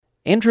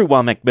Andrew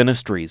Wommack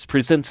Ministries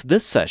presents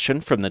this session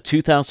from the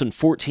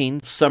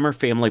 2014 Summer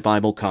Family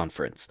Bible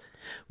Conference.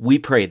 We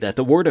pray that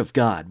the Word of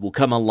God will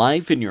come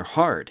alive in your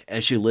heart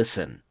as you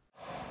listen.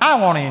 I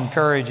want to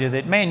encourage you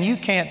that, man, you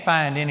can't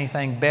find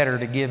anything better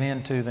to give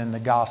into than the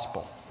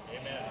gospel.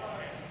 Amen.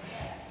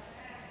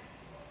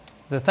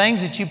 The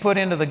things that you put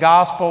into the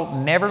gospel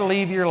never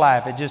leave your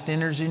life. It just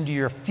enters into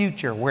your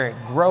future where it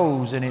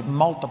grows and it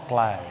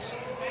multiplies.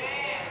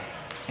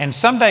 And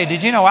someday,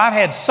 did you know, I've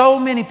had so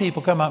many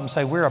people come up and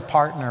say, we're a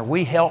partner,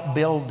 we help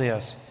build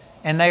this.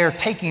 And they are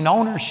taking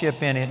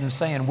ownership in it and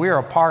saying, we're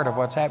a part of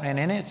what's happening.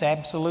 And it's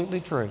absolutely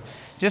true.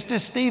 Just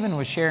as Stephen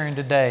was sharing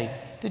today,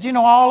 did you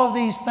know all of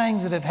these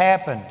things that have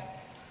happened,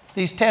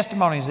 these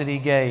testimonies that he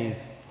gave,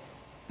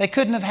 they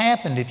couldn't have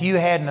happened if you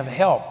hadn't have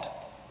helped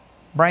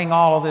bring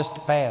all of this to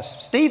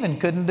pass. Stephen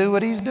couldn't do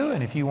what he's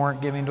doing if you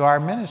weren't giving to our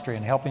ministry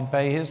and helping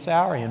pay his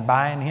salary and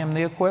buying him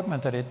the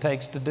equipment that it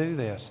takes to do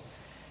this.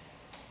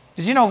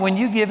 Did you know when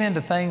you give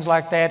into things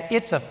like that,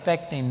 it's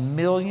affecting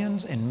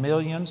millions and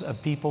millions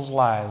of people's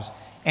lives.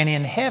 And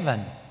in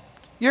heaven,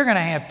 you're going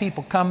to have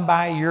people come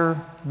by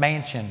your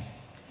mansion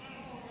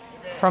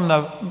from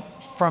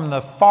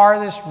the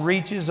farthest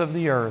reaches of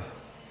the earth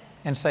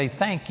and say,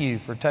 thank you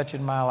for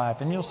touching my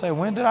life. And you'll say,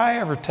 when did I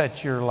ever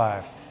touch your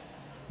life?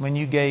 When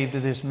you gave to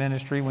this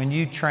ministry, when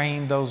you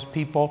trained those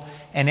people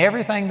and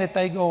everything that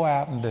they go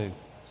out and do.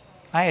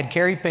 I had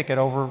Carrie Pickett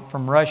over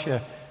from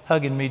Russia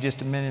hugging me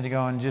just a minute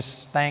ago and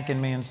just thanking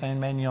me and saying,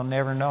 man, you'll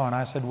never know. And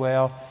I said,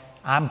 well,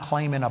 I'm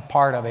claiming a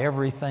part of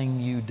everything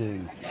you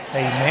do.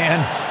 Amen.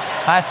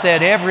 I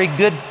said, every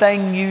good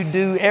thing you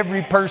do,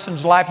 every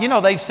person's life. You know,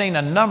 they've seen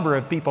a number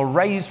of people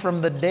raised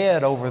from the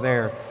dead over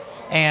there.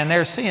 And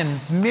they're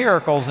seeing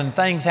miracles and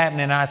things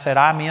happening. And I said,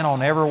 I'm in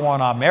on every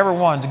one of them.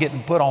 Everyone's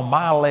getting put on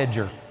my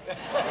ledger.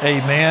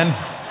 Amen.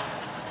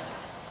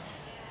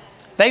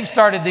 They've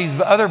started these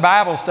other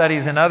Bible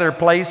studies in other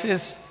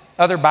places,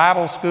 other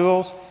Bible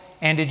schools.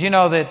 And did you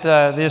know that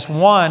this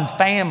one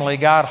family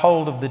got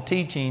hold of the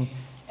teaching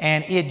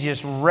and it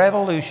just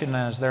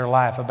revolutionized their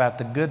life about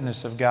the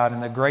goodness of God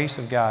and the grace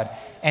of God.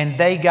 And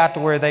they got to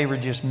where they were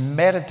just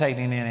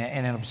meditating in it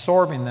and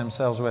absorbing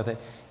themselves with it.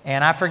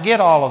 And I forget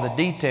all of the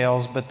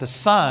details, but the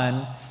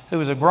son, who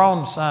was a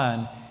grown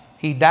son,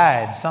 he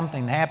died.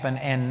 Something happened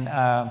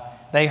and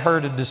they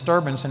heard a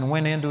disturbance and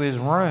went into his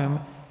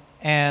room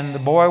and the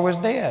boy was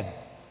dead.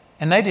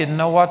 And they didn't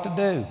know what to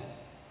do.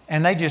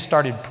 And they just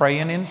started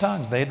praying in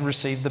tongues. They had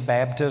received the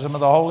baptism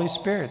of the Holy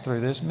Spirit through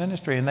this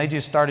ministry. And they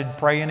just started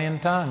praying in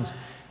tongues.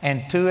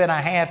 And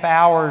 2.5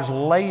 hours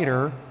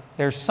later,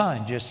 their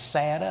son just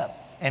sat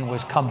up and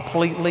was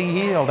completely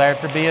healed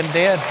after being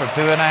dead for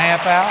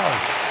 2.5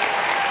 hours.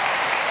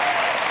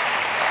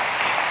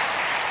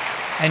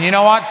 And you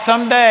know what?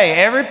 Someday,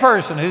 every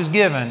person who's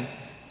given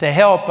to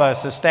help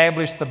us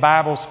establish the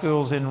Bible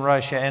schools in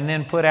Russia and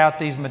then put out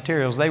these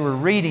materials, they were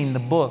reading the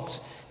books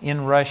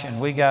in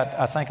Russian. We got,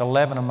 I think,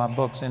 11 of my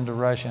books into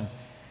Russian.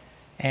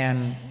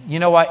 And you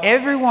know what?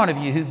 Every one of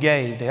you who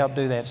gave to help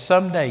do that,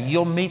 someday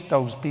you'll meet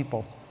those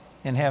people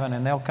in heaven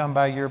and they'll come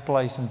by your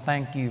place and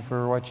thank you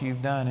for what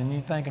you've done. And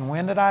you're thinking,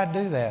 when did I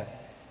do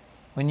that?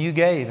 When you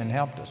gave and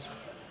helped us.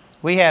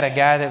 We had a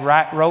guy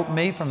that wrote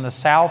me from the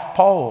South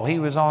Pole. He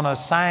was on a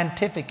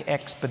scientific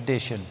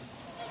expedition.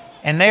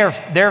 And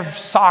they're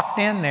socked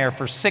in there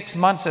for 6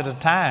 months at a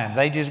time.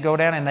 They just go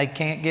down and they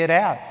can't get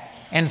out.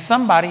 And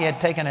somebody had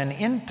taken an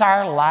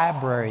entire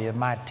library of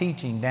my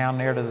teaching down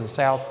there to the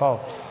South Pole.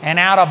 And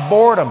out of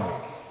boredom,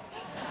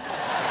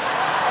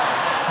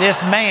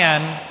 this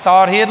man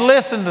thought he had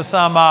listened to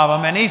some of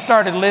them. And he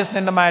started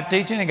listening to my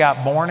teaching and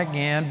got born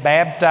again,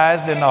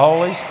 baptized in the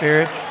Holy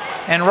Spirit,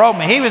 and wrote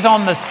me. He was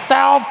on the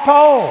South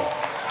Pole.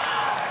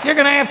 You're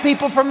going to have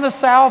people from the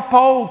South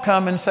Pole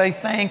come and say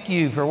thank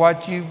you for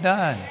what you've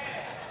done.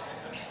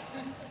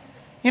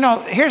 You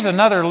know, here's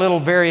another little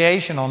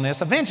variation on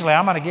this. Eventually,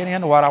 I'm going to get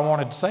into what I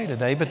wanted to say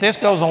today, but this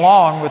goes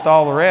along with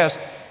all the rest.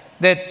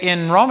 That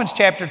in Romans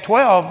chapter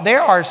 12,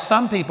 there are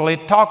some people,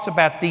 it talks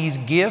about these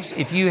gifts.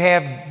 If you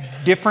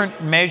have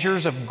different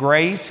measures of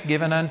grace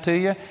given unto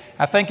you.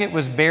 I think it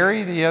was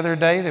Barry the other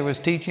day that was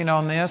teaching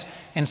on this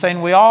and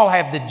saying we all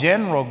have the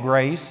general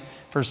grace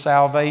for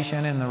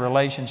salvation in the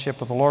relationship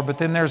with the Lord, but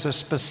then there's a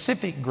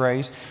specific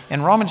grace.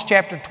 And Romans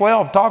chapter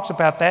 12 talks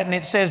about that, and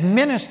it says,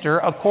 minister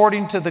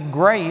according to the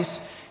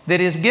grace that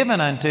is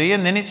given unto you.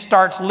 And then it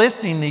starts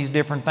listing these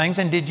different things.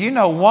 And did you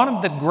know one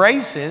of the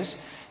graces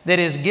that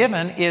is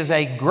given is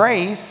a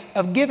grace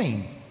of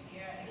giving?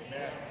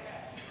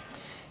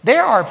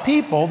 There are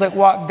people that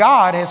what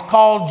God has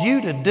called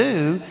you to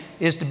do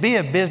is to be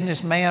a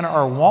businessman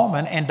or a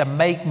woman and to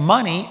make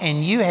money,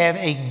 and you have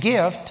a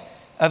gift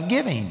of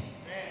giving.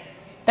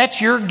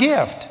 That's your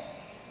gift.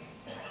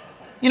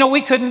 You know,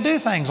 we couldn't do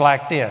things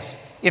like this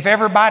if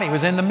everybody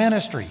was in the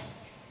ministry.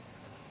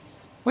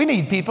 We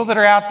need people that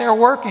are out there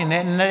working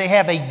and they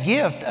have a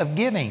gift of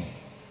giving.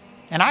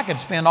 And I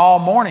could spend all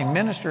morning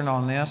ministering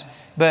on this,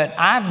 but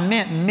I've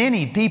met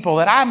many people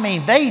that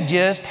they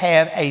just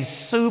have a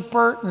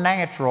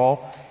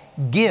supernatural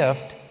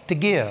gift to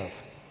give.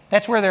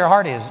 That's where their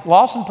heart is.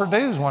 Lawson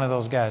Purdue's one of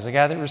those guys, the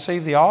guy that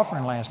received the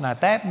offering last night.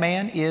 That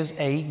man is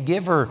a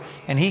giver,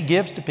 and he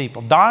gives to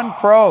people. Don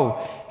Crow,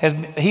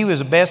 he was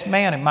the best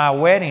man at my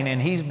wedding, and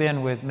he's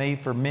been with me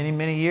for many,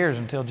 many years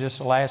until just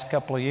the last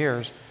couple of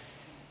years.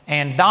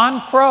 And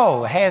Don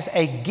Crow has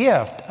a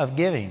gift of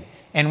giving.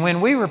 And when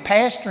we were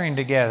pastoring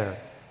together,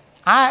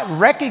 I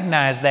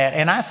recognized that,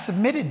 and I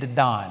submitted to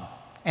Don.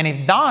 And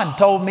if Don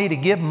told me to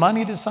give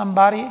money to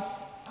somebody,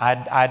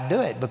 I'd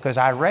do it because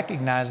I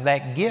recognize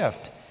that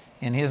gift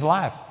in his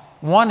life.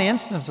 One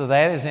instance of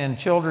that is in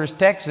Childress,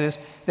 Texas.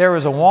 There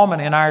was a woman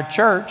in our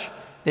church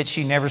that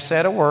she never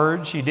said a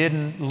word. She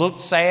didn't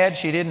look sad.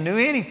 She didn't do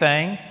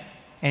anything.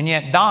 And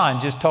yet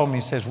Don just told me,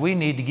 he says, we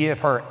need to give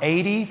her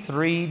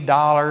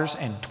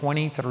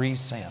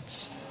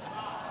 $83.23.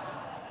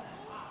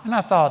 And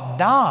I thought,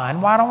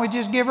 Don, why don't we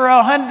just give her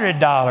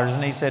 $100?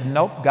 And he said,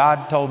 nope,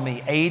 God told me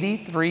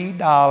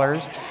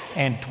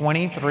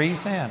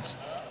 $83.23.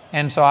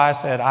 And so I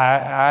said,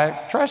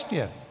 I trust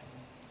you.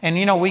 And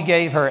you know, we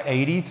gave her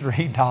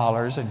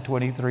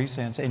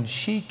 $83.23, and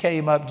she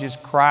came up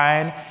just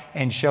crying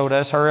and showed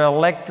us her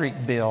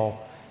electric bill,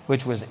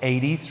 which was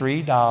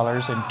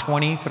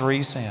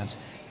 $83.23.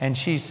 And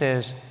she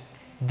says,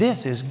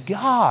 this is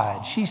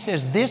God. She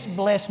says, this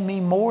blessed me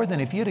more than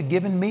if you'd have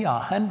given me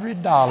 $100 or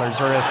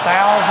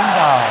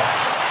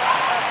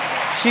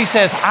 $1,000. She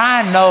says,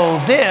 I know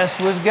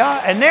this was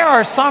God. And there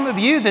are some of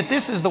you that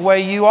this is the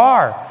way you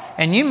are.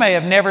 And you may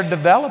have never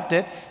developed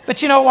it,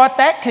 but you know what?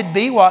 That could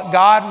be what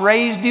God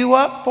raised you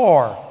up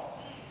for.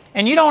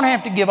 And you don't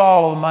have to give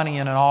all of the money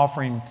in an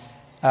offering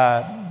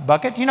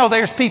bucket. You know,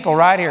 there's people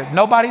right here.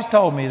 Nobody's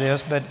told me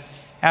this, but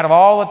out of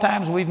all the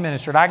times we've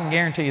ministered, I can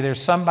guarantee you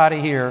there's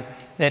somebody here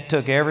that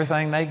took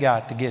everything they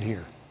got to get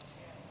here.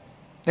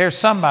 There's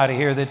somebody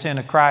here that's in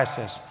a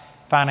crisis,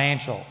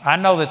 financial. I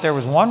know that there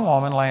was one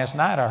woman last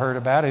night I heard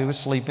about who was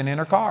sleeping in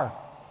her car.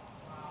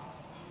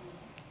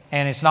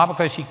 And it's not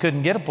because she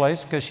couldn't get a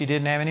place, because she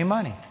didn't have any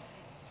money.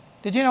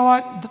 Did you know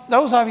what?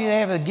 Those of you that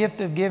have a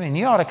gift of giving,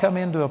 you ought to come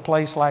into a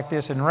place like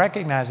this and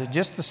recognize it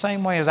just the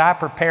same way as I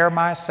prepare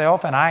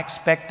myself and I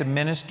expect to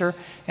minister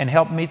and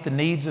help meet the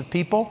needs of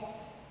people.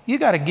 You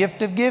got a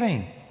gift of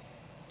giving.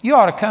 You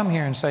ought to come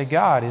here and say,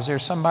 God, is there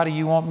somebody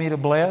you want me to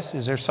bless?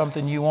 Is there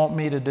something you want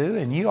me to do?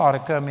 And you ought to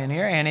come in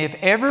here. And if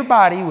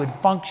everybody would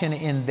function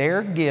in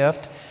their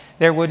gift,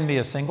 there wouldn't be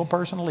a single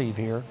person leave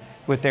here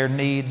with their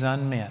needs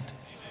unmet.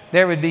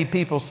 There would be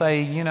people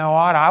say, you know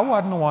what, I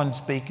wasn't the one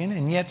speaking,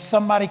 and yet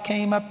somebody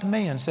came up to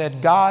me and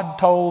said, God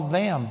told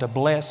them to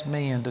bless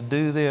me and to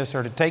do this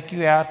or to take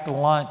you out to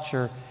lunch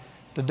or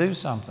to do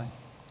something.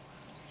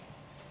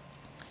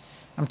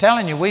 I'm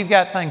telling you, we've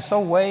got things so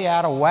way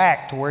out of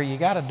whack to where you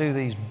got to do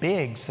these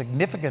big,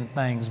 significant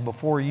things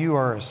before you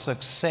are a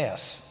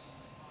success.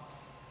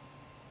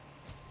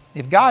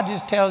 If God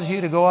just tells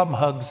you to go up and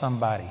hug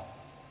somebody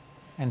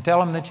and tell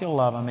them that you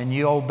love them and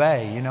you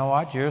obey, you know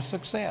what, you're a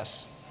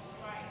success.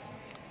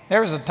 There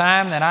was a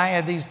time that I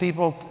had these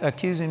people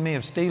accusing me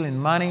of stealing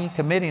money,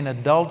 committing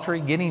adultery,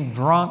 getting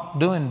drunk,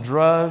 doing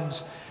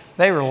drugs.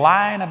 They were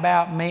lying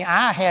about me.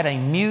 I had a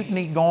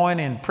mutiny going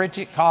in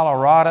Pritchett,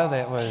 Colorado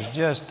that was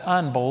just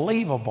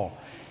unbelievable.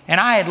 And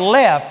I had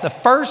left the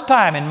first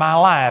time in my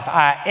life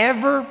I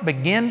ever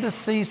began to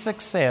see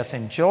success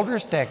in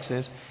Childress,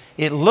 Texas.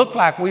 It looked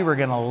like we were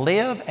going to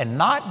live and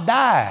not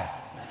die.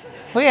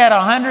 We had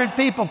 100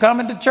 people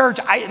coming to church.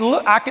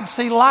 I could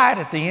see light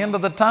at the end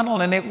of the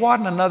tunnel, and it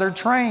wasn't another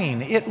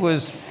train. It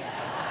was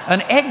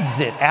an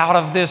exit out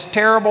of this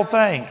terrible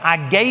thing.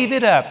 I gave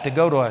it up to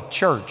go to a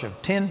church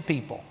of 10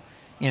 people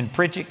in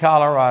Pritchett,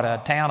 Colorado,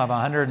 a town of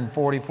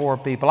 144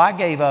 people. I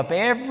gave up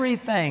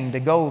everything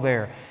to go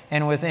there,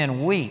 and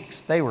within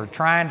weeks, they were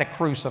trying to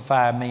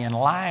crucify me and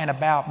lying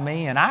about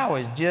me, and I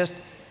was just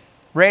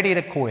ready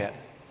to quit.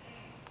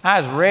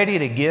 I was ready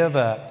to give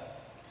up.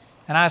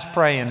 And I was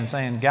praying and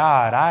saying,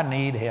 God, I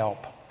need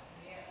help.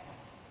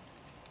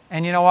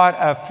 And you know what?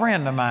 A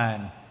friend of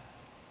mine,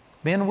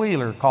 Ben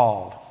Wheeler,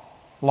 called,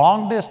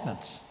 long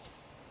distance.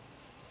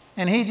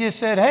 And he just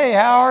said, hey,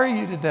 how are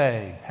you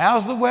today?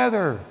 How's the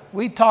weather?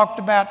 We talked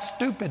about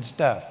stupid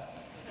stuff.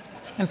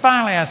 And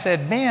finally I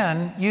said,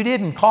 Ben, you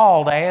didn't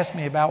call to ask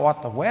me about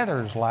what the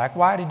weather's like.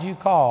 Why did you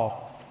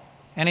call?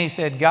 And he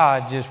said,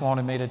 God just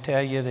wanted me to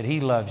tell you that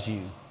He loves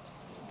you.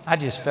 I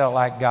just felt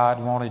like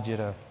God wanted you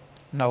to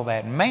know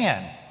that.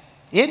 Man,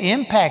 it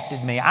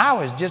impacted me. I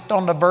was just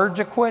on the verge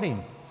of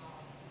quitting.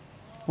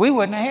 We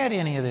wouldn't have had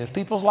any of this.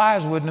 People's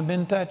lives wouldn't have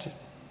been touched.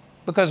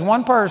 Because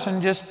one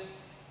person just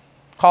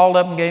called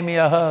up and gave me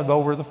a hug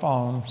over the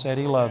phone, said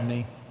he loved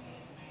me,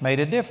 made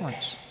a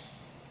difference.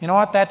 You know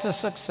what? That's a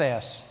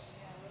success.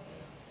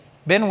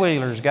 Ben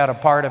Wheeler's got a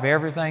part of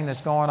everything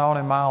that's going on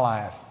in my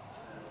life.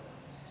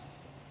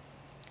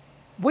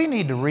 We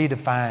need to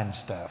redefine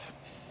stuff.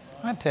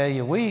 I tell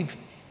you, we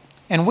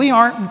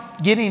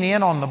aren't getting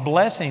in on the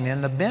blessing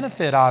and the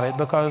benefit of it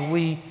because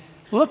we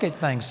look at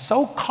things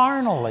so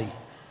carnally.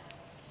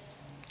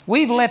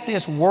 We've let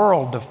this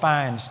world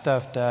define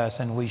stuff to us,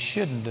 and we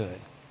shouldn't do it.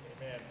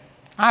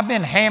 I've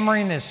been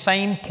hammering this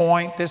same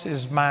point. This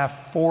is my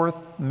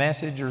 4th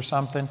message or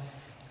something.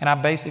 And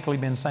I've basically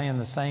been saying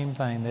the same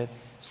thing, that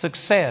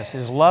success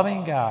is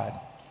loving God,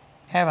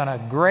 having a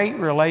great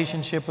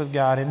relationship with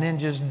God, and then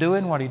just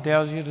doing what He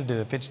tells you to do.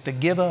 If it's to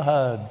give a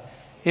hug,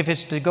 if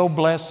it's to go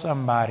bless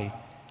somebody,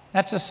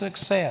 that's a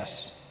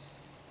success.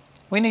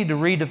 We need to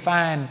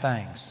redefine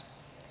things.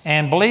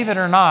 And believe it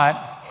or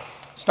not,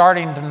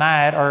 starting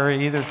tonight or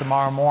either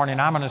tomorrow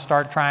morning, I'm going to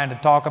start trying to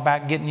talk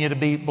about getting you to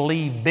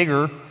believe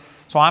bigger.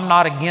 So I'm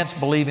not against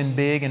believing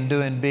big and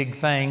doing big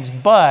things,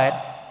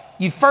 but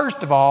you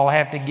first of all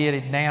have to get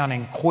it down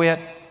and quit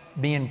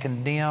being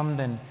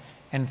condemned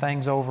and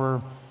things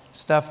over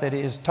stuff that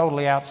is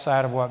totally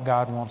outside of what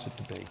God wants it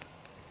to be.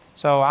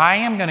 So I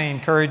am going to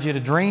encourage you to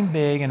dream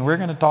big, and we're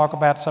going to talk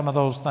about some of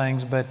those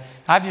things, but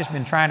I've just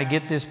been trying to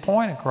get this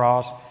point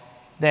across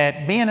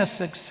that being a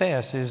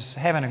success is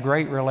having a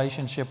great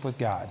relationship with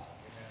God.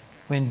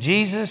 When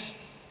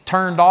Jesus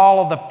turned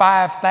all of the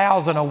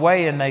 5,000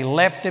 away and they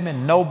left Him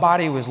and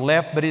nobody was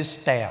left but His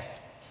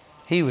staff,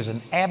 He was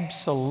an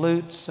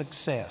absolute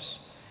success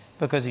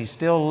because He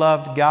still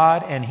loved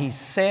God, and He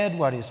said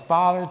what His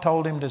Father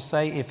told Him to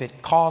say if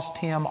it cost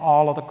Him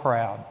all of the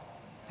crowd.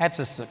 That's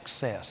a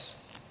success.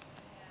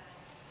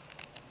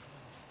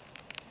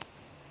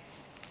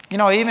 You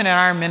know, even in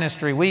our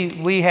ministry,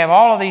 we have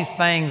all of these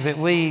things that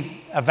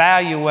we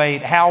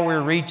evaluate how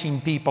we're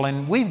reaching people,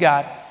 and we've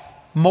got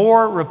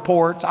more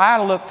reports. I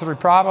looked through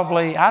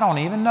probably, I don't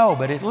even know,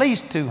 but at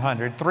least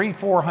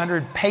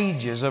 300-400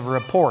 pages of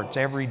reports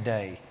every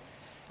day.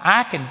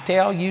 I can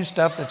tell you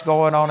stuff that's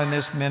going on in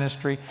this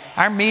ministry.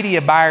 Our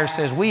media buyer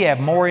says we have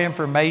more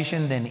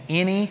information than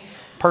any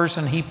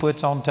person he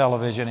puts on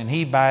television, and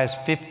he buys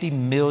 $50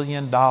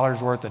 million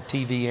worth of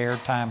TV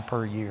airtime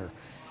per year.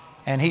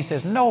 And he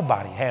says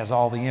nobody has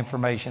all the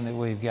information that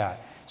we've got.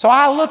 So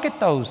I look at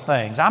those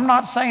things. I'm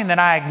not saying that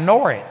I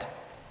ignore it.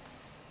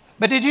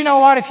 But did you know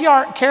what? If you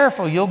aren't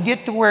careful, you'll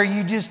get to where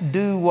you just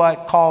do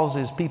what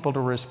causes people to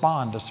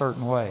respond a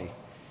certain way.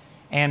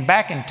 And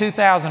back in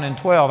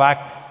 2012, I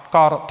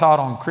taught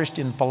on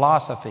Christian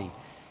philosophy.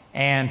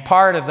 And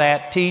part of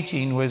that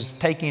teaching was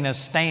taking a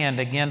stand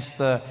against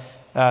the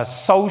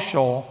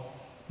social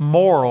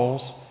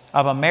morals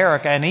of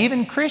America and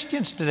even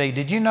Christians today.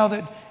 Did you know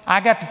that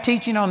I got to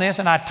teaching on this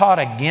and I taught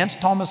against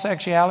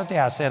homosexuality?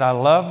 I said, I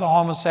love the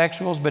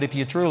homosexuals, but if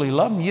you truly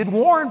love them, you'd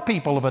warn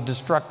people of a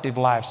destructive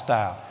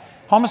lifestyle.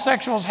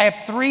 Homosexuals have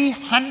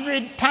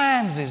 300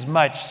 times as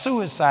much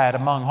suicide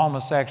among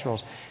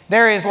homosexuals.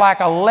 There is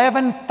like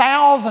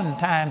 11,000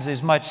 times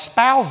as much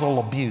spousal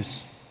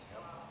abuse.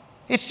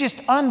 It's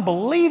just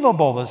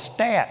unbelievable, the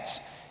stats.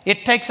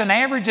 It takes an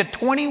average of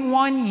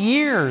 21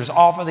 years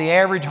off of the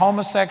average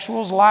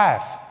homosexual's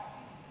life.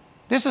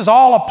 This is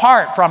all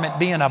apart from it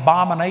being an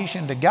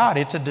abomination to God.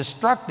 It's a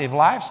destructive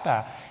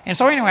lifestyle. And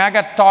so anyway, I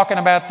got talking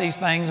about these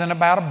things and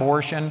about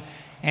abortion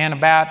and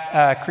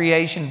about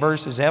creation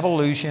versus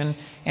evolution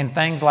and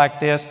things like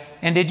this.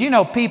 And did you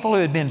know people who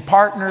had been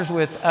partners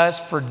with us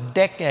for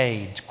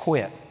decades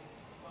quit?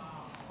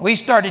 We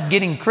started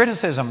getting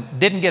criticism,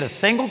 didn't get a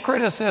single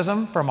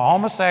criticism from a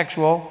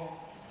homosexual,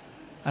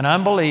 an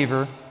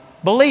unbeliever.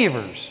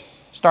 Believers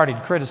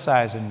started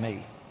criticizing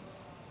me.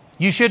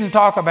 You shouldn't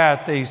talk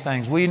about these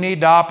things. We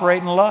need to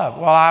operate in love.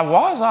 Well, I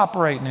was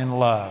operating in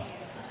love.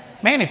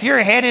 Man, if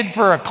you're headed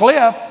for a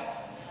cliff,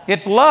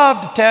 it's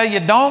love to tell you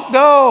don't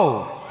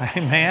go.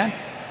 Amen.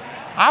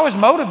 I was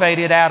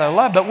motivated out of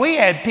love, but we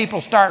had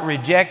people start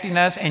rejecting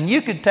us, and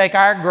you could take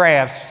our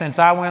graphs since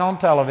I went on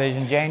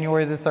television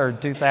January the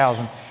 3rd,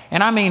 2000.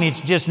 And I mean, it's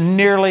just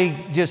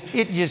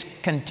it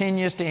just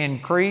continues to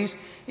increase.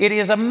 It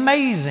is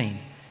amazing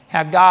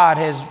how God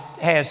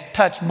has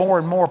touched more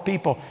and more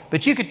people.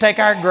 But you could take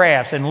our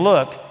graphs and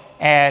look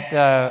at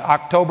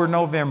October,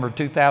 November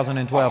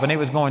 2012, and it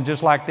was going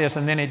just like this,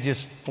 and then it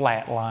just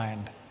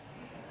flatlined.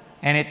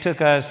 And it took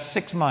us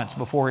 6 months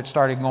before it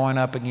started going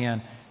up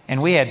again.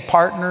 And we had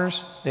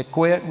partners that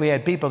quit. We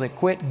had people that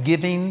quit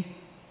giving.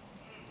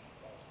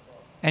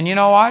 And you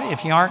know what?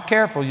 If you aren't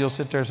careful, you'll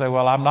sit there and say,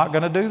 well, I'm not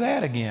going to do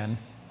that again.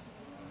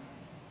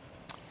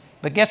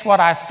 But guess what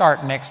I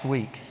start next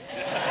week?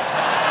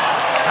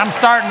 I'm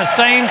starting the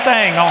same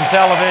thing on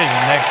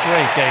television next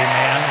week,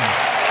 amen.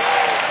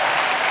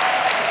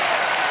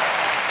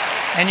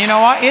 And you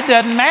know what? It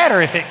doesn't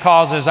matter if it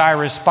causes our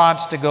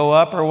response to go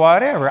up or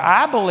whatever.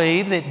 I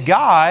believe that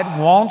God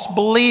wants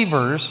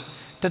believers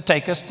to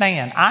take a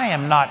stand. I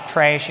am not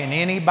trashing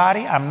anybody.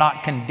 I'm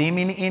not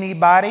condemning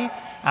anybody.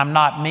 I'm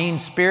not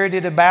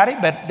mean-spirited about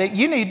it, but that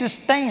you need to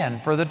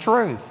stand for the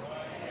truth.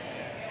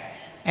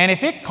 And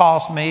if it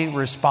costs me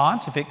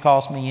response, if it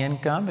costs me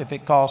income, if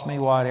it costs me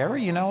whatever,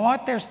 you know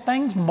what? There's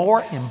things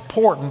more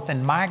important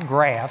than my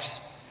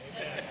graphs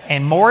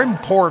and more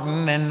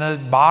important than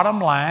the bottom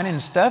line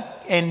and stuff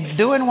and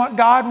doing what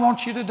God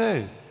wants you to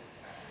do.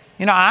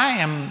 You know,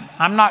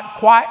 I'm not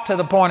quite to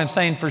the point of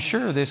saying for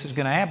sure this is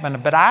going to happen,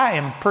 but I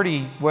am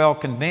pretty well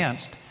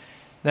convinced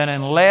that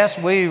unless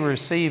we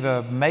receive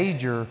a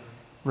major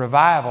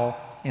revival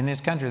in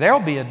this country, there'll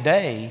be a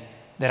day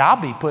that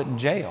I'll be put in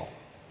jail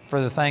for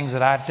the things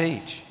that I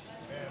teach.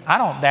 I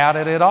don't doubt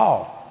it at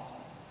all.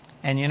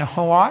 And you know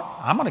what?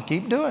 I'm going to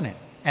keep doing it.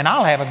 And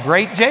I'll have a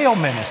great jail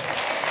ministry.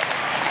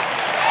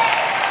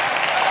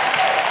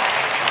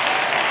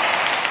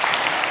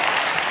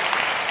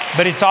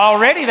 But it's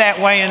already that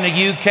way in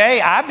the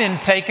UK. I've been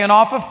taken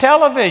off of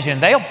television.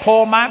 They'll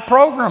pull my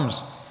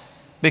programs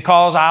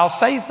because I'll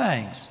say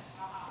things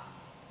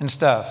and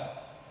stuff.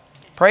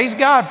 Praise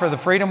God for the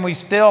freedom we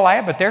still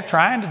have, but they're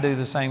trying to do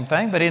the same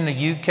thing. But in the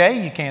UK,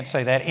 you can't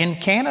say that. In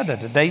Canada,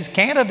 today's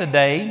Canada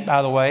Day,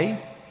 by the way.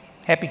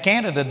 Happy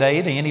Canada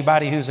Day to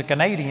anybody who's a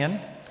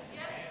Canadian.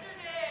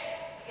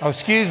 Oh,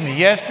 excuse me,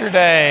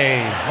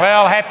 yesterday.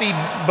 Well, happy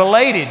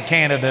belated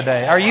Canada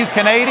Day. Are you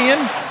Canadian?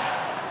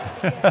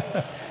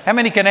 How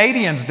many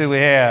Canadians do we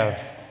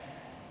have?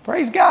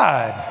 Praise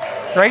God.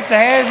 Great to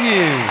have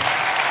you.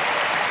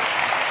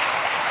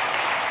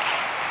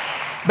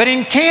 But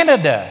in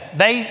Canada,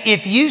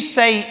 if you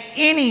say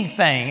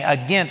anything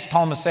against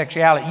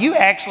homosexuality, you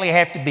actually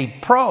have to be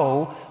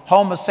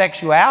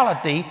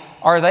pro-homosexuality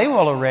or they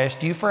will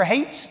arrest you for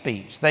hate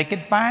speech. They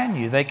could fine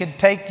you. They could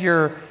take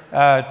your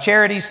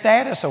charity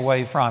status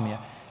away from you.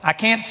 I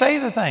can't say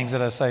the things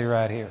that I say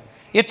right here.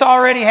 It's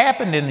already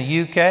happened in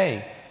the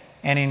UK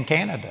and in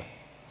Canada.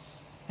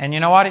 And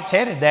you know what? It's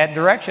headed that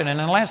direction. And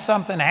unless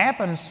something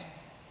happens,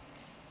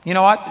 you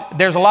know what?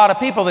 There's a lot of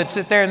people that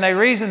sit there and they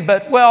reason,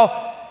 but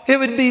well, it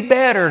would be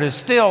better to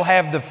still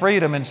have the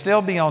freedom and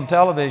still be on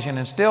television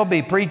and still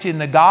be preaching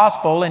the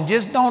gospel and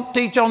just don't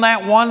teach on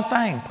that one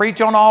thing. Preach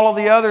on all of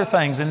the other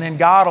things and then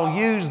God will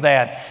use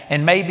that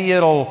and maybe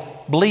it'll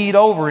bleed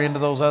over into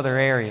those other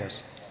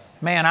areas.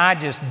 Man, I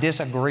just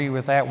disagree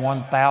with that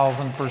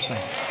 1,000%.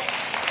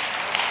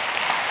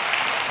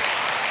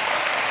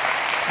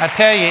 I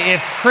tell you,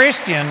 if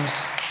Christians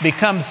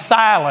become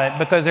silent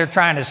because they're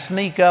trying to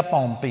sneak up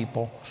on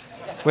people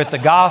with the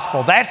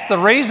gospel, that's the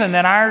reason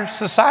that our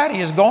society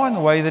is going the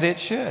way that it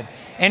should.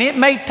 And it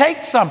may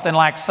take something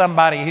like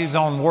somebody who's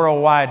on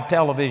worldwide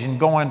television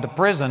going to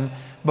prison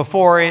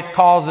before it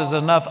causes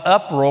enough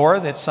uproar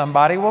that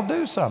somebody will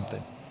do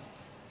something.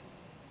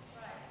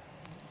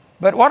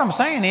 But what I'm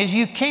saying is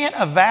you can't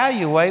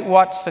evaluate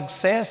what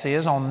success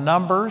is on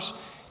numbers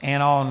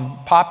and on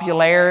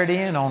popularity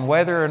and on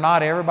whether or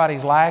not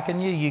everybody's liking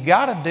you. You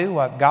got to do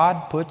what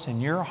God puts in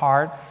your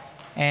heart.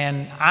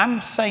 And I'm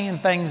saying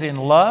things in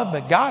love,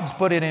 but God's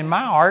put it in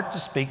my heart to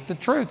speak the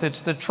truth.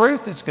 It's the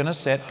truth that's going to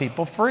set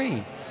people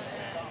free.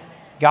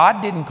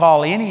 God didn't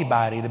call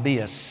anybody to be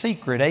a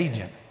secret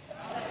agent.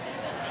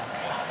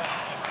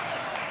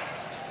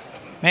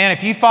 Man,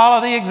 if you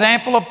follow the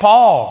example of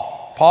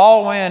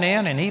Paul went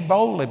in and he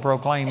boldly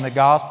proclaimed the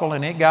gospel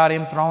and it got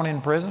him thrown in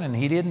prison and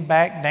he didn't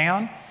back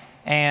down.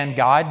 And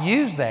God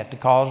used that to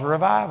cause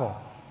revival.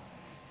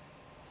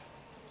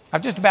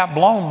 I've just about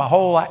blown my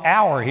whole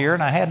hour here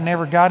and I hadn't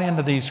ever got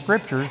into these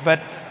scriptures, but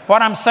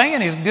what I'm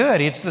saying is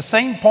good. It's the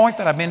same point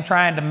that I've been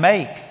trying to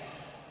make,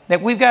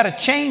 that we've got to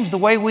change the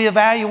way we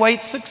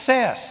evaluate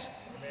success.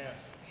 Amen.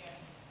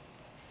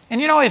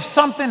 And you know, if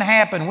something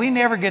happened, we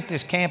never get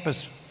this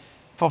campus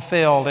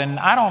fulfilled, and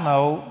I don't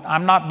know,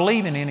 I'm not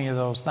believing any of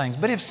those things,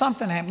 but if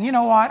something happened, you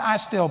know what? I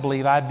still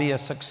believe I'd be a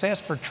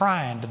success for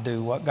trying to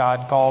do what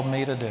God called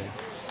me to do.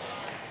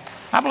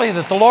 I believe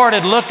that the Lord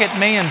would look at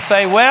me and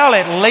say, well,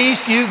 at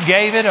least you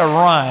gave it a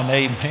run.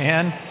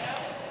 Amen.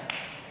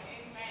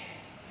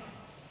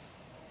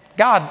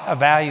 God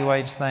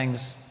evaluates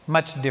things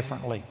much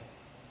differently.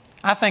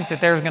 I think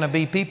that there's going to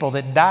be people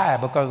that die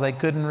because they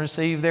couldn't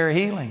receive their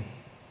healing.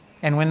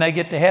 And when they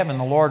get to heaven,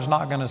 the Lord's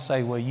not going to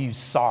say, well, you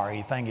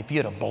sorry thing. If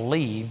you'd have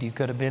believed, you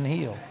could have been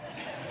healed.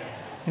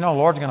 You know, the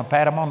Lord's going to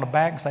pat them on the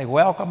back and say,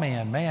 welcome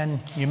in,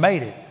 man. You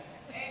made it.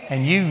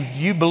 And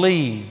you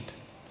believed.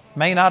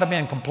 May not have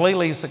been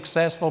completely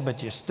successful,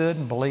 but you stood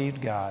and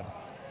believed God.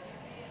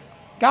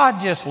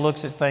 God just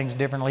looks at things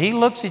differently. He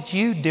looks at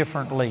you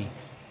differently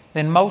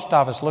than most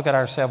of us look at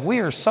ourselves. We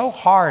are so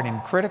hard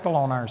and critical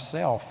on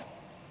ourselves.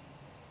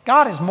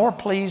 God is more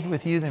pleased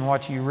with you than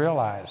what you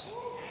realize.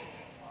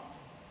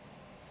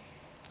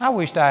 I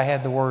wished I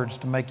had the words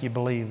to make you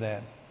believe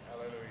that.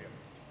 Hallelujah.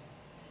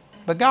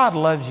 But God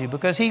loves you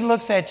because He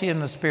looks at you in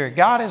the Spirit.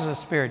 God is a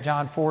Spirit,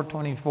 John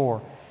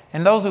 4:24.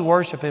 And those who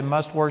worship Him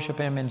must worship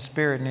Him in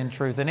spirit and in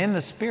truth. And in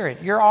the Spirit,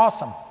 you're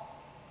awesome.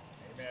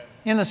 Amen.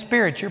 In the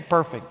Spirit, you're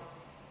perfect.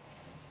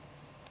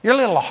 Your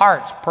little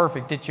heart's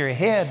perfect. It's your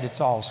head that's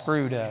all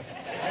screwed up.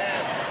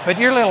 Amen. But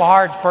your little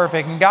heart's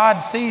perfect. And God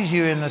sees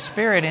you in the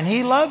Spirit and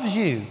He loves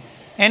you.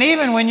 And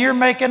even when you're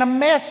making a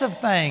mess of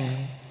things,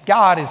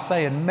 God is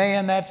saying,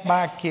 man, that's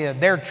my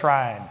kid. They're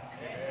trying.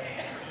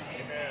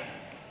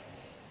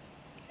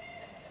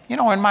 You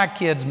know, when my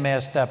kids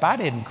messed up, I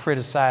didn't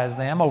criticize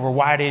them over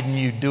why didn't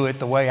you do it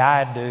the way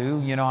I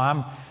do. You know,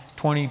 I'm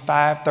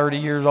 25, 30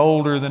 years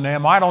older than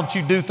them. Why don't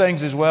you do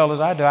things as well as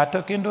I do? I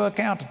took into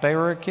account that they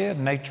were a kid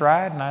and they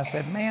tried. And I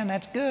said, man,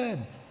 that's good.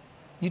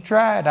 You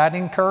tried. I'd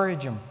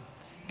encourage them.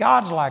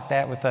 God's like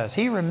that with us.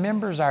 He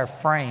remembers our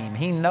frame.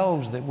 He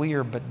knows that we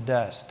are but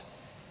dust.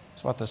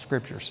 That's what the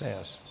Scripture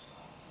says.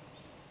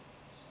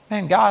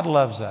 Man, God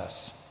loves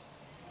us.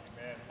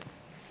 Amen.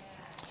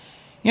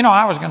 You know,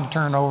 I was going to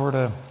turn over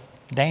to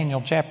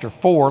Daniel chapter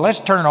 4. Let's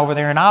turn over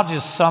there, and I'll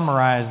just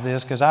summarize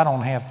this because I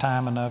don't have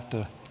time enough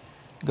to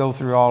go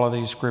through all of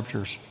these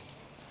scriptures.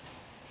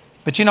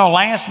 But you know,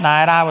 last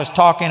night I was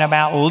talking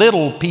about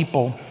little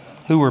people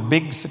who were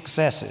big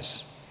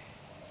successes.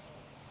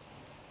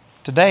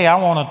 Today I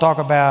want to talk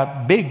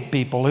about big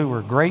people who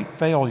were great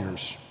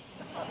failures.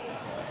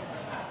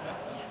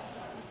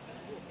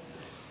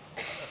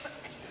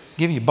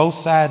 Give you both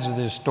sides of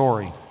this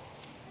story.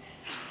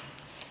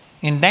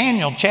 In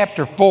Daniel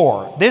chapter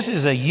 4, this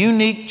is a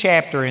unique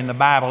chapter in the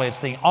Bible. It's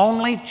the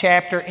only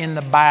chapter in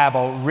the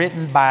Bible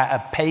written by a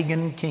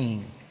pagan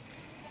king.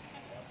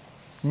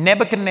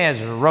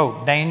 Nebuchadnezzar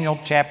wrote Daniel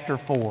chapter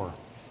 4.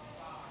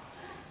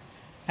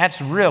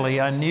 That's really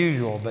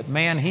unusual, but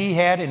man, he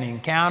had an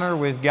encounter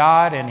with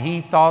God and he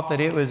thought that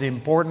it was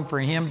important for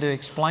him to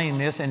explain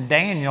this, and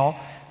Daniel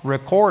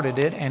recorded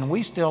it, and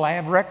we still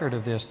have record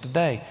of this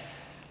today.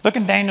 Look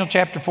in Daniel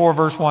chapter 4,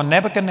 verse 1.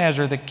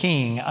 Nebuchadnezzar the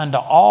king, unto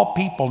all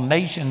people,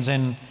 nations,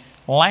 and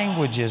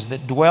languages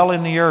that dwell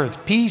in the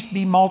earth, peace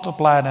be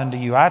multiplied unto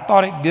you. I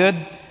thought it good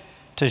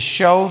to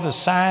show the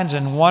signs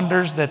and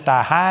wonders that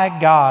the high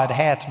God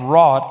hath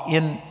wrought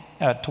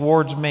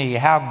towards me.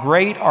 How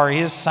great are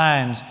his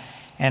signs,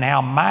 and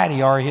how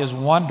mighty are his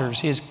wonders.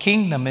 His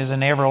kingdom is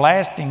an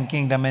everlasting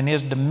kingdom, and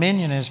his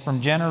dominion is from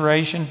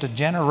generation to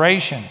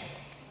generation.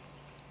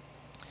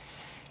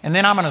 And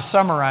then I'm going to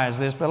summarize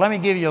this, but let me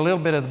give you a little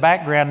bit of the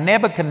background.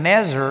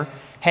 Nebuchadnezzar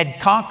had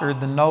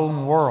conquered the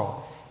known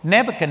world.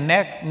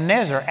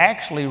 Nebuchadnezzar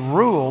actually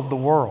ruled the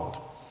world.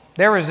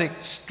 There was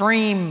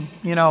extreme,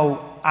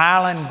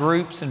 island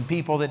groups and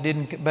people that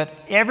didn't, but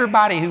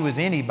everybody who was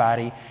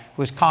anybody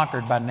was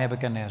conquered by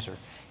Nebuchadnezzar.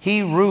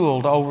 He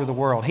ruled over the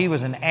world. He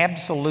was an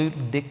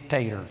absolute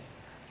dictator.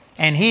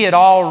 And he had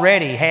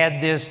already had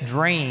this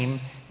dream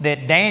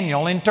that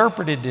Daniel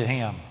interpreted to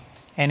him.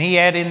 And he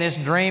had in this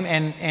dream,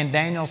 and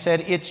Daniel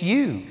said, it's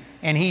you.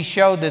 And he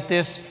showed that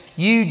this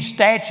huge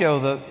statue,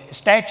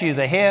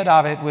 the head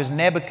of it was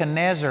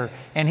Nebuchadnezzar.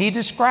 And he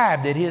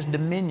described that his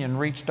dominion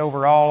reached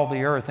over all of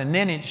the earth. And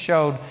then it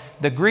showed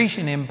the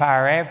Grecian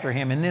Empire after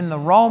him, and then the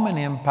Roman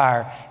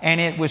Empire.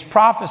 And it was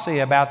prophecy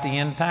about the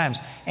end times.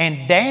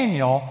 And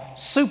Daniel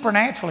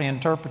supernaturally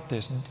interpreted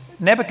this.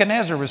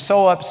 Nebuchadnezzar was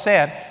so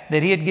upset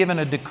that he had given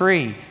a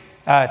decree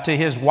to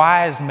his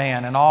wise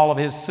men and all of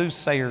his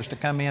soothsayers to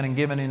come in and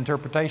give an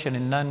interpretation,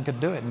 and none could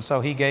do it. And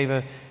so he gave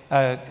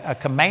a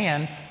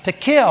command to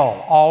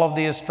kill all of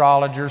the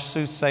astrologers,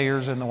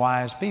 soothsayers, and the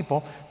wise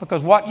people,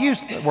 because what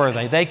use were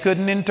they? They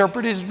couldn't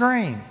interpret his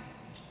dream.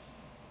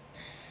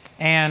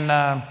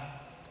 And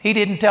he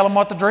didn't tell them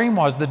what the dream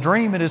was. The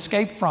dream had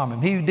escaped from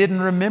him. He didn't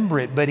remember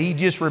it, but he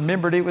just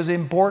remembered it was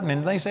important.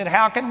 And they said,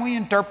 how can we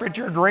interpret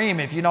your dream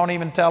if you don't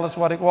even tell us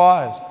what it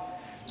was?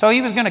 So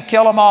he was going to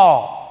kill them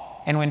all.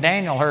 And when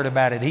Daniel heard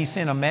about it, he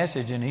sent a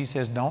message, and he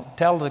says, don't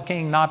tell the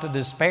king not to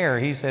despair.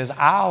 He says,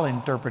 I'll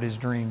interpret his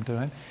dream to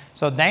him.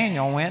 So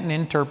Daniel went and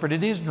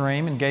interpreted his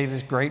dream and gave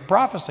this great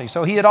prophecy.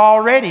 So he had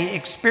already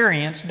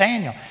experienced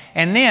Daniel.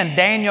 And then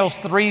Daniel's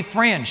three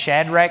friends,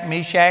 Shadrach,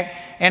 Meshach,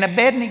 and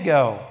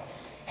Abednego,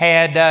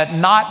 had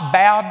not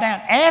bowed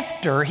down.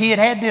 After he had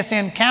had this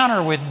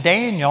encounter with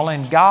Daniel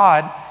and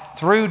God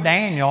through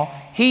Daniel,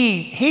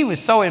 he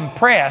was so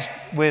impressed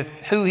with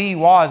who he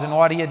was and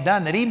what he had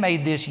done that he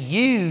made this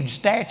huge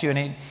statue,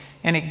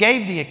 and it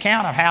gave the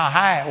account of how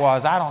high it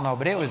was. I don't know,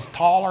 but it was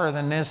taller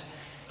than this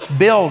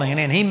building,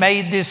 and he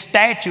made this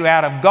statue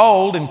out of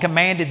gold and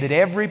commanded that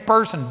every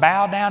person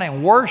bow down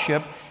and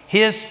worship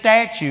his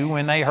statue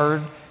when they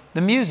heard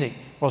the music.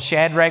 Well,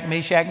 Shadrach,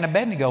 Meshach, and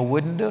Abednego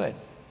wouldn't do it.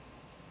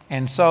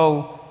 And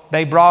so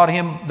they brought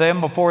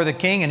them before the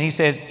king, and he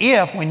says,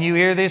 if when you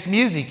hear this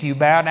music you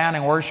bow down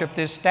and worship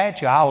this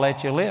statue, I'll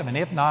let you live. And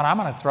if not, I'm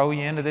going to throw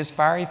you into this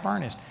fiery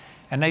furnace.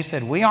 And they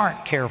said, we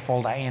aren't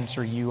careful to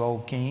answer you, O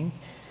king.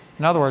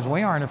 In other words,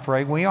 we aren't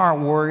afraid. We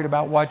aren't worried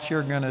about what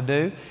you're going to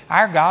do.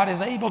 Our God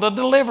is able to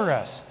deliver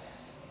us.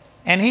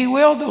 And he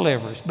will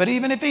deliver us. But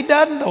even if he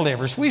doesn't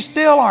deliver us, we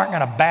still aren't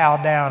going to bow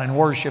down and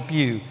worship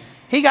you.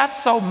 He got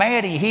so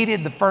mad he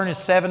heated the furnace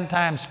 7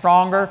 times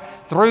stronger,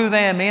 threw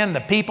them in.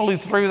 The people who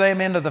threw them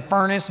into the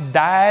furnace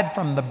died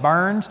from the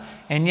burns.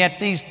 And yet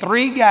these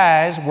 3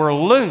 guys were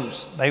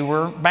loose. They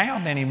weren't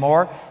bound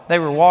anymore. They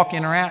were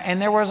walking around. And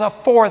there was a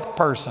 4th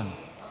person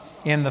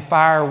in the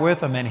fire with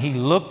them, and he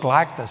looked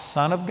like the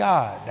Son of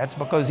God. That's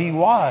because he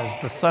was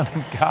the Son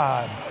of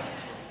God.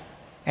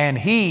 And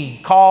he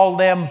called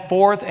them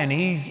forth, and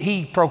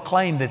he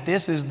proclaimed that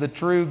this is the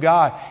true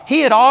God. He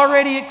had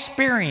already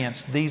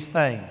experienced these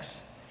things.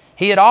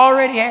 He had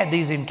already had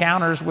these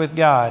encounters with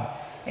God.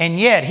 And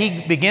yet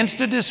he begins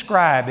to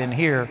describe in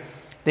here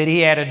that he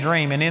had a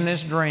dream. And in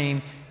this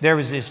dream, there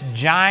was this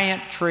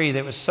giant tree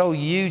that was so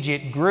huge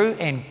it grew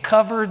and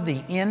covered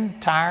the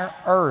entire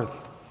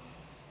earth.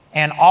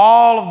 And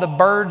all of the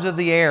birds of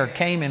the air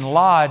came and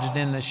lodged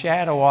in the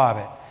shadow of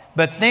it.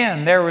 But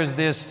then there was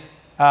this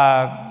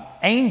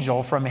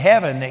angel from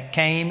heaven that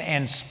came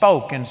and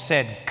spoke and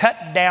said,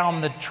 cut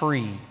down the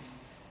tree,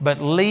 but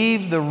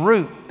leave the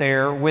root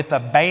there with a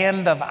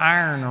band of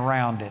iron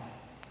around it.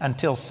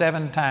 until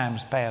 7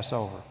 times pass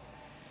over.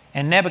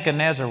 And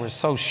Nebuchadnezzar was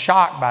so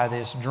shocked by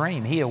this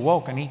dream, he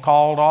awoke and he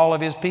called all of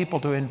his people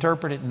to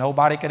interpret it.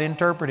 Nobody could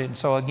interpret it. And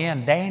so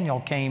again, Daniel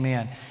came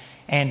in.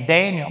 And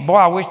Daniel, boy,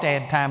 I wish I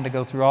had time to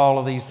go through all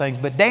of these things,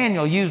 but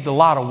Daniel used a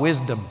lot of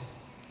wisdom,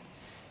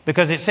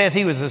 because it says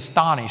he was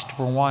astonished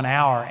for 1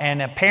 hour.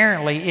 And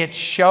apparently it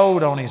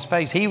showed on his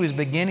face. He was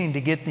beginning to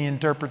get the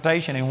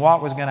interpretation and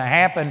what was going to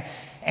happen.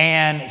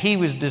 And he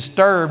was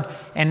disturbed.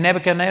 And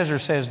Nebuchadnezzar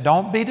says,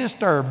 don't be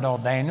disturbed. No,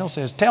 Daniel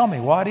says, tell me,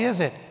 what is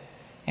it?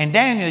 And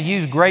Daniel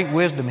used great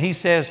wisdom. He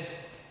says,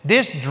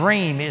 this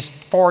dream is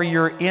for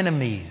your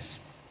enemies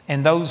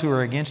and those who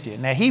are against you.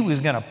 Now, he was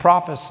going to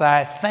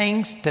prophesy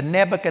things to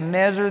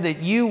Nebuchadnezzar that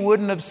you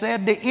wouldn't have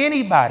said to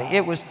anybody.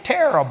 It was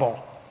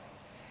terrible.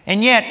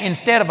 And yet,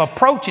 instead of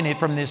approaching it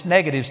from this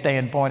negative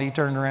standpoint, he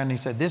turned around and he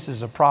said, this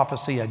is a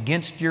prophecy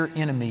against your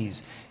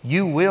enemies.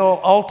 You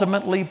will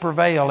ultimately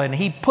prevail. And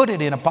he put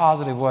it in a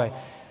positive way.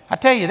 I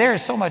tell you, there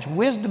is so much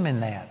wisdom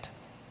in that.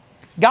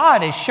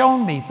 God has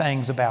shown me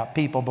things about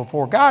people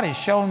before. God has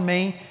shown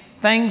me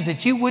things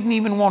that you wouldn't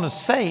even want to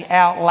say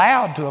out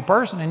loud to a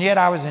person, and yet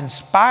I was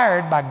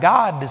inspired by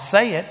God to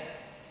say it.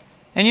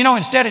 And you know,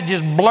 instead of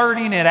just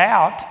blurting it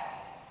out,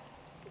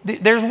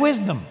 there's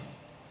wisdom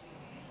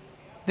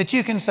that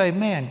you can say,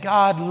 man,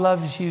 God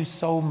loves you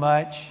so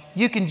much.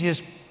 You can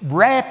just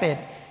wrap it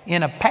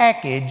in a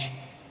package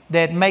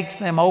that makes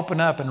them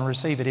open up and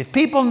receive it. If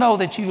people know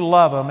that you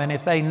love them, and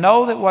if they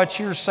know that what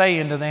you're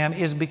saying to them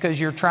is because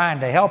you're trying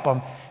to help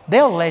them,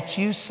 they'll let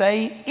you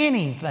say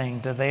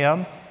anything to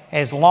them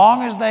as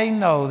long as they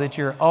know that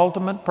your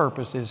ultimate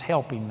purpose is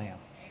helping them.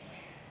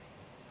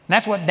 And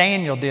that's what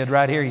Daniel did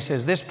right here. He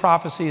says, this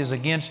prophecy is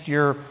against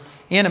your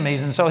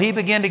enemies. And so he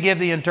began to give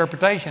the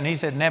interpretation. He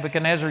said,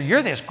 Nebuchadnezzar,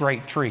 you're this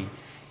great tree.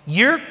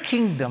 Your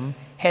kingdom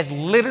has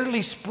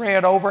literally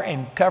spread over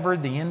and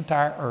covered the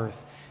entire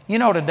earth. You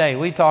know, today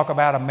we talk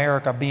about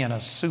America being a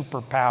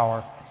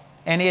superpower,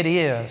 and it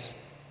is.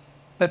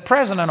 But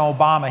President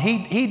Obama,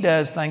 he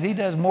does things. He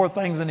does more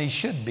things than he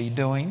should be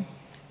doing.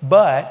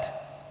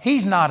 But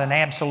he's not an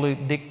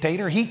absolute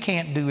dictator. He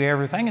can't do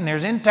everything. And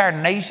there's entire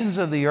nations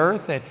of the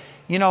earth that,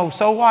 you know,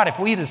 so what if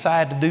we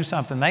decide to do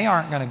something? They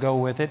aren't going to go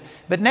with it.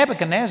 But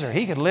Nebuchadnezzar,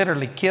 he could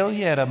literally kill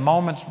you at a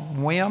moment's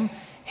whim.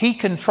 He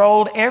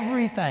controlled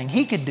everything.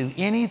 He could do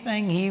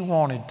anything he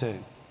wanted to.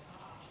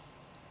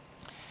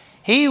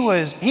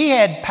 He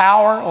had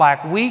power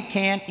like we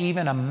can't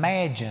even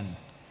imagine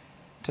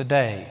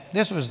today.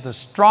 This was the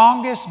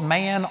strongest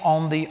man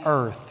on the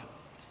earth.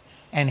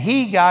 And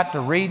he got to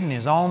reading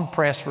his own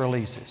press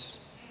releases.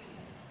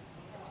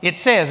 It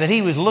says that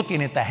he was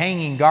looking at the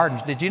Hanging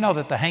Gardens. Did you know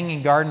that the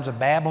Hanging Gardens of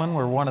Babylon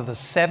were one of the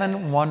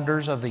 7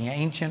 wonders of the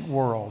ancient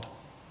world?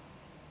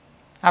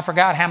 I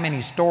forgot how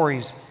many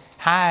stories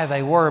high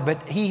they were,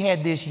 but he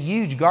had this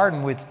huge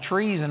garden with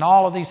trees and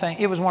all of these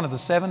things. It was one of the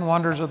 7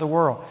 wonders of the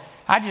world.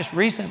 I just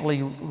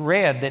recently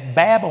read that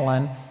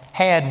Babylon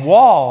had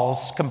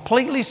walls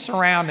completely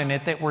surrounding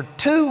it that were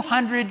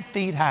 200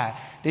 feet high.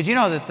 Did you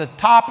know that the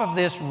top of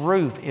this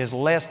roof is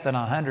less than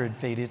 100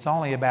 feet? It's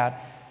only about,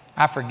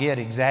 I forget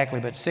exactly,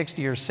 but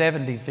 60 or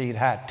 70 feet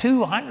high.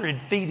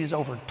 200 feet is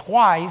over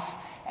twice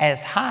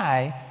as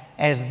high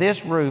as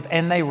this roof,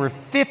 and they were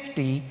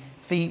 50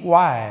 feet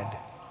wide.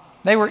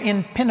 They were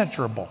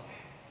impenetrable.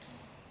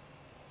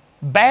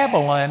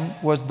 Babylon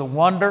was the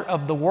wonder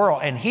of the world,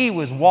 and he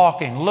was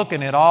walking,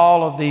 looking at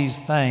all of these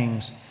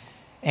things.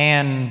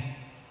 And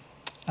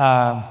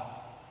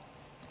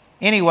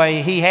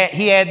anyway, he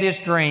had this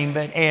dream,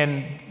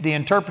 and the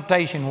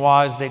interpretation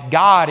was that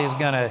God is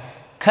going to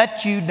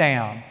cut you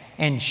down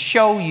and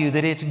show you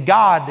that it's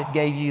God that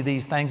gave you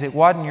these things. It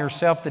wasn't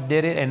yourself that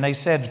did it. And they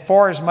said,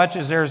 for as much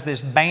as there's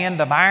this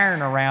band of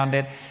iron around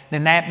it,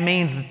 then that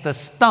means that the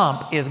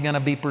stump is going to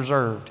be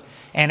preserved.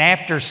 And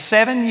after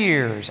 7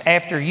 years,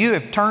 after you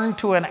have turned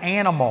to an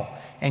animal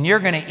and you're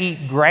going to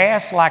eat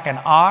grass like an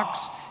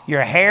ox,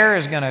 your hair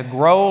is going to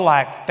grow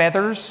like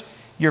feathers,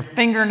 your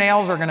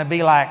fingernails are going to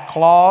be like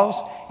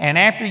claws, and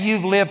after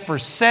you've lived for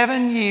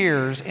 7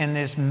 years in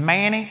this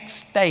manic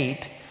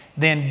state,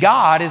 then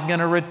God is going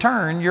to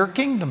return your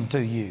kingdom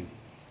to you.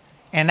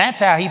 And that's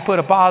how he put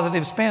a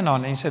positive spin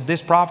on it. He said,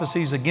 this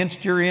prophecy is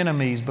against your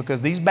enemies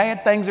because these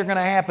bad things are going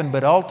to happen,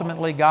 but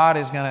ultimately God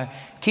is going to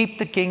keep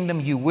the kingdom.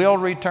 You will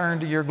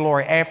return to your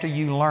glory after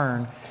you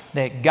learn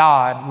that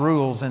God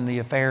rules in the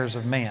affairs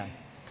of men.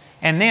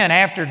 And then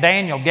after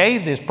Daniel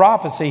gave this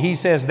prophecy, he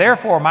says,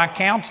 therefore my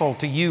counsel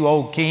to you,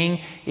 O king,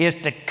 is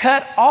to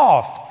cut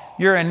off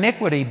your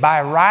iniquity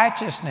by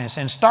righteousness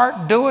and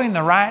start doing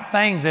the right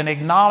things and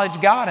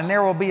acknowledge God, and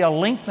there will be a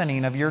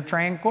lengthening of your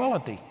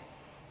tranquility.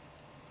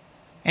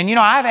 And you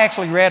know, I've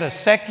actually read a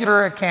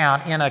secular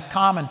account in a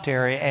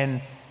commentary,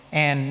 and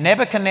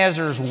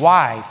Nebuchadnezzar's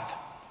wife,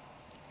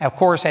 of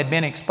course, had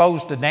been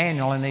exposed to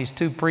Daniel in these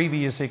 2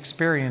 previous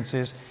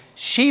experiences.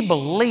 She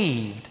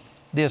believed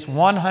this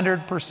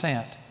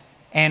 100%.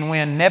 And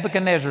when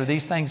Nebuchadnezzar,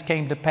 these things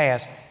came to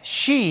pass,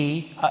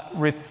 she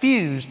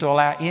refused to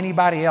allow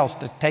anybody else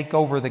to take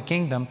over the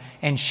kingdom,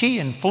 and she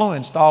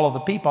influenced all of the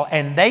people,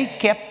 and they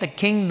kept the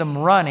kingdom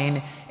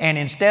running, and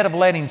instead of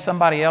letting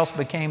somebody else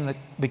become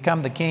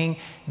the king,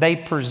 they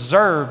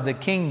preserved the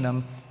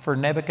kingdom for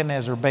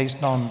Nebuchadnezzar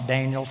based on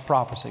Daniel's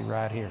prophecy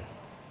right here.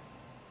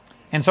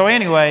 And so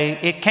anyway,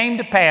 it came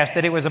to pass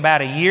that it was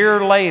about a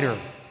year later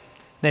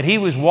that he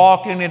was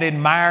walking and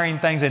admiring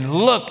things, and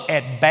look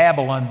at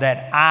Babylon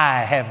that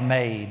I have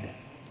made.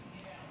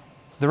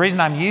 The reason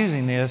I'm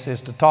using this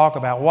is to talk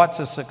about what's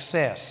a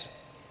success.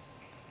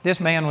 This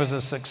man was a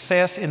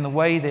success in the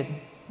way that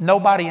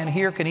nobody in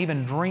here can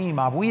even dream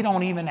of. We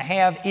don't even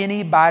have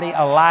anybody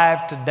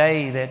alive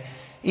today that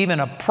even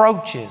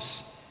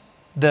approaches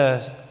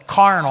the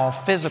carnal,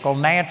 physical,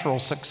 natural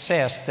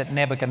success that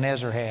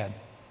Nebuchadnezzar had.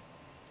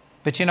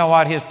 But you know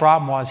what his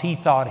problem was? He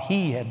thought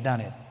he had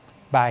done it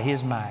by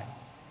his might.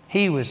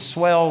 He was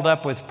swelled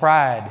up with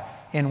pride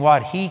in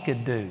what he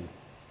could do.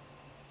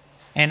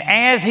 And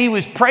as he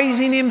was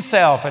praising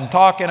himself and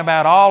talking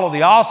about all of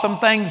the awesome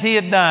things he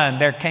had done,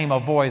 there came a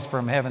voice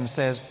from heaven that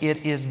says,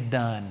 "It is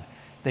done.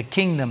 The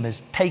kingdom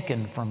is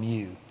taken from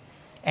you."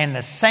 And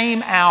the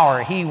same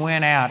hour he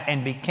went out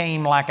and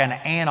became like an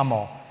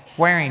animal,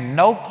 wearing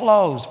no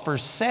clothes for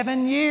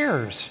 7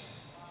 years.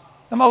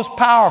 The most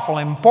powerful,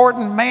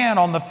 important man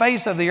on the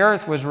face of the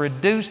earth was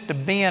reduced to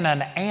being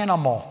an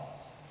animal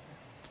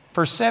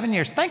for 7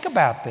 years. Think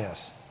about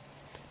this.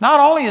 Not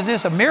only is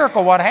this a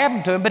miracle what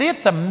happened to him, but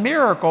it's a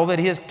miracle that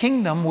his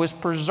kingdom was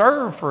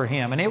preserved for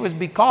him. And it was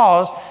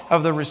because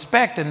of the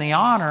respect and the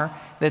honor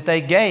that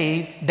they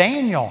gave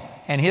Daniel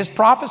and his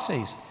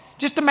prophecies.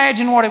 Just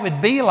imagine what it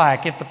would be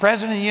like if the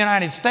President of the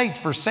United States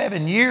for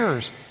 7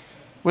 years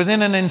was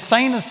in an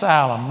insane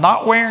asylum,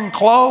 not wearing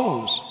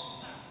clothes.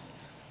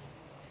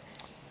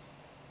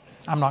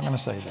 I'm not going to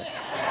say that.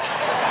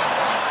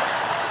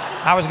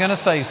 I was going to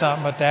say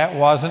something, but that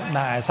wasn't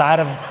nice. I'd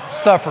have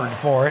suffered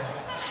for it.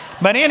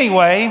 But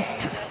anyway,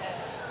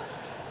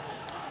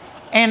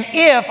 and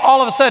if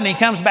all of a sudden he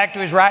comes back to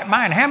his right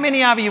mind, how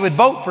many of you would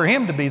vote for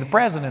him to be the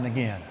president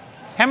again?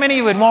 How many of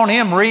you would want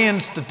him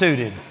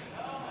reinstituted?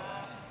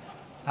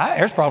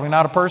 There's probably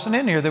not a person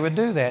in here that would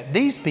do that.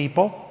 These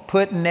people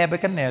put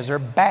Nebuchadnezzar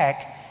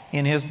back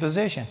in his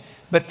position.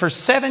 But for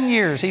 7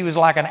 years, he was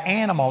like an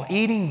animal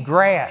eating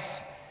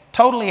grass,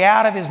 totally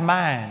out of his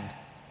mind.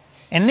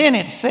 And then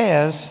it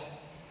says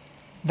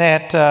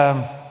that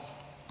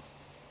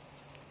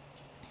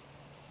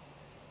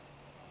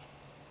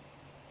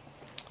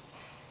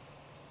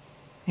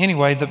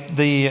anyway,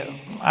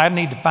 I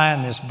need to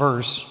find this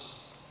verse.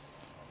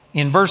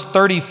 In verse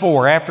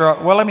 34,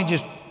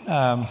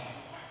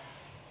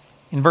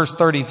 in verse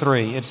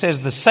 33, it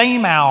says, "The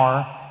same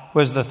hour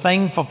was the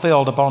thing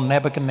fulfilled upon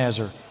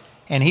Nebuchadnezzar.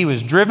 And he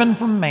was driven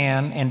from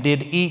man and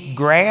did eat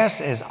grass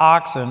as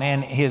oxen,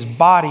 and his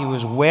body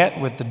was wet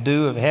with the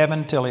dew of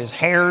heaven till his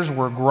hairs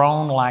were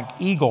grown like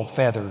eagle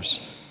feathers."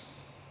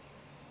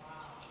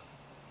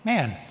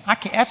 Man,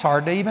 that's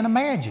hard to even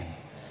imagine.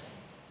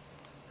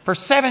 For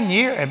 7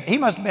 years, he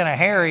must have been a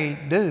hairy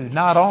dude,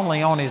 not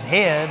only on his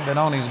head, but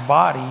on his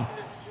body.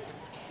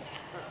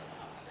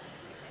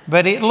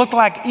 But it looked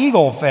like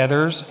eagle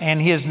feathers,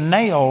 and his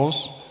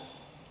nails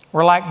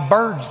were like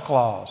birds'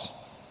 claws.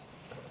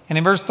 And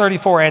in verse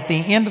 34, "At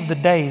the end of the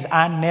days,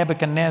 I,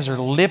 Nebuchadnezzar,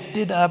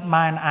 lifted up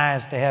mine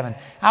eyes to heaven."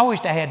 I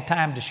wished I had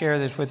time to share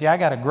this with you. I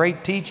got a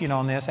great teaching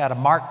on this out of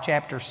Mark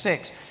chapter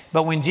 6.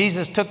 But when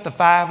Jesus took the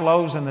 5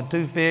 loaves and the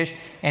 2 fish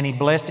and he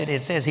blessed it,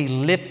 it says he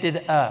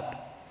lifted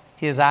up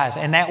his eyes.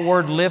 And that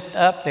word lift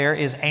up there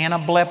is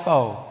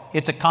anablepo.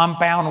 It's a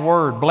compound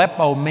word.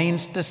 Blepo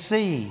means to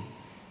see.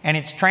 And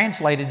it's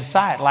translated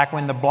sight, like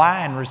when the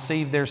blind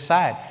receive their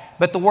sight.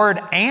 But the word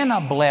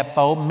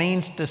anablepo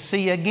means to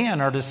see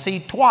again or to see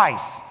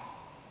twice.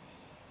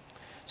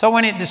 So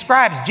when it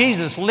describes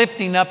Jesus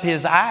lifting up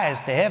his eyes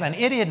to heaven,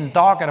 it isn't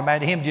talking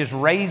about him just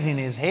raising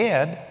his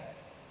head.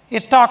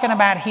 It's talking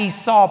about he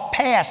saw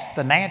past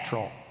the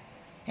natural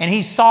and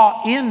he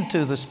saw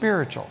into the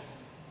spiritual.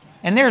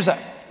 And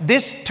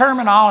this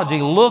terminology,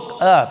 look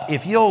up,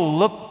 if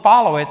you'll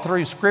follow it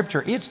through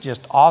Scripture, it's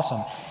just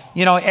awesome.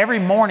 You know, every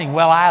morning,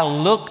 I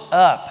look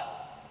up.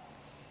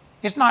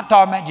 It's not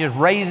talking about just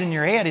raising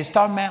your head. It's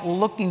talking about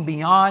looking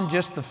beyond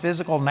just the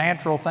physical,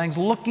 natural things,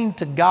 looking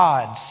to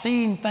God,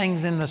 seeing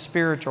things in the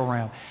spiritual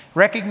realm,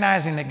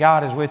 recognizing that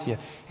God is with you.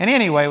 And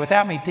anyway,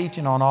 without me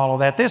teaching on all of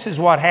that, this is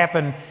what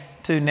happened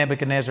to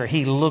Nebuchadnezzar.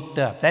 He looked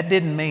up. That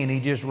didn't mean he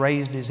just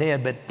raised his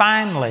head, but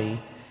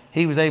finally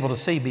he was able to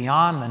see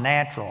beyond the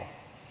natural,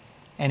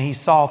 and he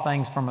saw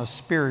things from a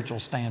spiritual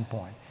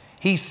standpoint.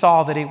 He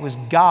saw that it was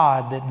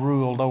God that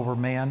ruled over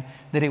men,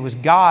 that it was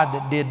God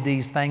that did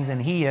these things,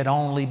 and he had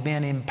only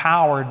been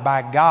empowered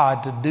by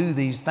God to do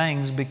these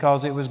things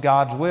because it was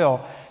God's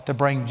will to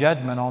bring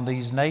judgment on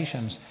these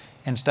nations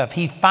and stuff.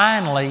 He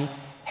finally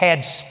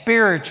had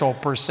spiritual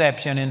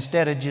perception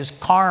instead of just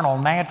carnal,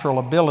 natural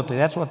ability.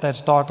 That's what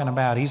that's talking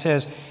about. He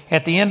says,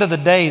 "At the end of the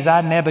days,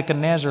 I,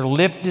 Nebuchadnezzar,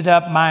 lifted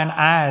up mine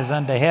eyes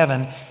unto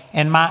heaven,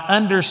 and my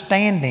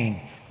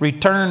understanding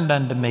returned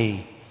unto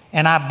me.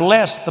 And I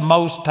blessed the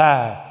Most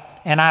High,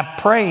 and I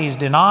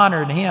praised and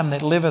honored him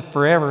that liveth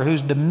forever,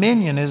 whose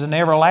dominion is an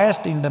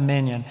everlasting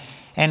dominion,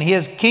 and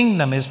his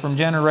kingdom is from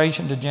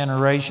generation to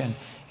generation.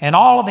 And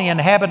all of the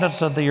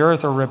inhabitants of the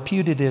earth are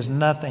reputed as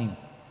nothing.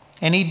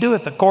 And he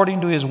doeth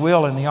according to his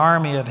will in the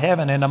army of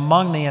heaven and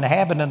among the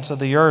inhabitants of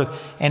the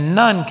earth, and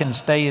none can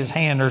stay his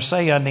hand or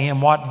say unto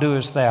him, What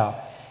doest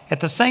thou? At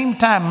the same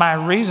time my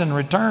reason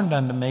returned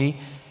unto me,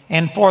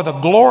 and for the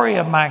glory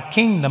of my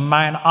kingdom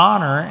mine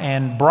honor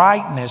and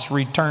brightness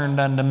returned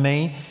unto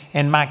me,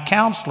 and my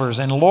counselors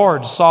and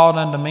lords sought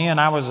unto me,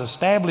 and I was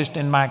established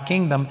in my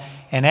kingdom,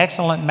 and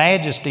excellent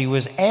majesty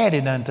was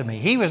added unto me.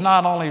 He was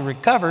not only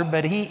recovered,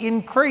 but he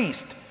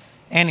increased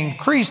and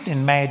increased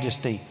in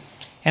majesty.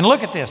 And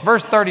look at this,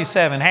 verse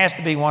 37 has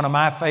to be one of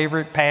my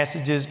favorite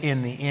passages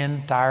in the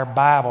entire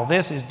Bible.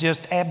 This is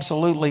just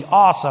absolutely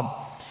awesome.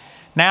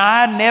 Now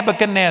I,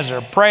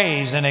 Nebuchadnezzar,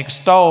 praise and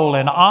extol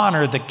and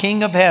honor the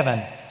King of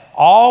heaven,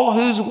 all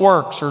whose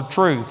works are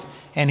truth,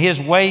 and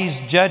his ways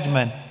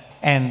judgment,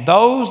 and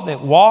those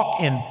that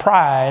walk in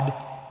pride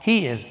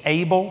he is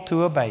able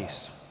to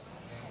abase.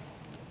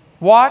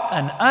 What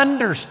an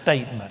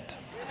understatement.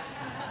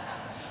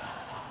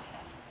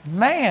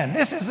 Man,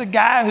 this is a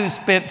guy who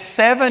spent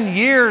 7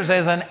 years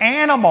as an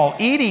animal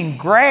eating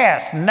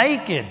grass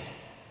naked,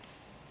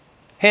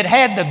 had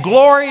had the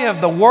glory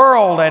of the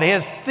world at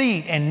his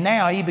feet, and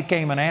now he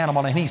became an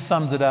animal. And he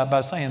sums it up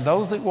by saying,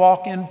 those that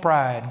walk in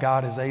pride,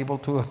 God is able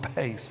to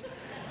abase.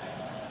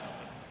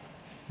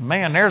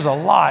 Man, there's a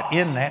lot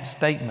in that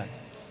statement.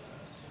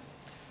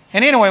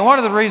 And anyway, one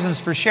of the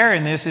reasons for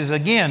sharing this is,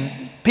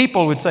 again,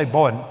 people would say,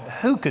 boy,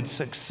 who could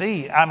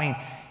succeed? I mean,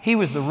 he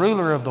was the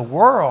ruler of the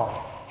world.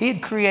 He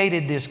had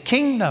created this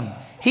kingdom.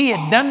 He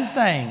had done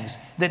things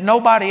that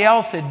nobody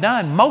else had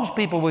done. Most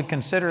people would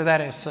consider that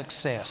a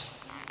success.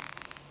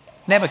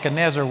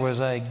 Nebuchadnezzar was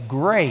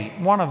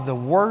one of the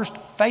worst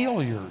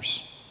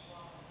failures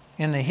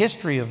in the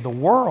history of the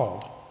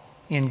world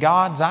in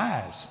God's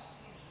eyes.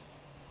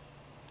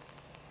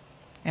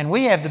 And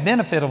we have the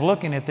benefit of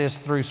looking at this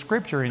through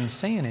Scripture and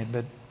seeing it,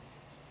 but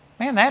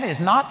man, that is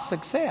not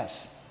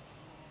success.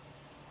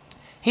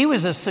 He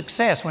was a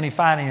success when he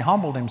finally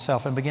humbled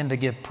himself and began to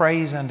give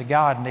praise unto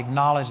God and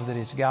acknowledge that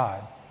it's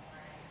God.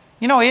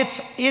 You know,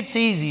 it's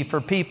easy for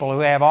people who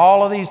have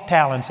all of these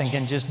talents and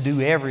can just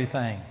do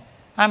everything.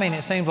 I mean,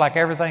 it seems like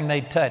everything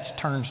they touch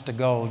turns to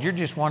gold. You're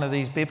just one of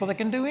these people that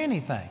can do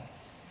anything.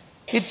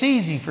 It's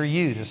easy for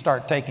you to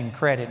start taking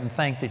credit and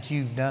think that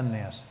you've done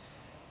this.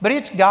 But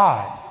it's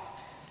God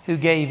who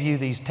gave you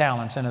these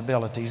talents and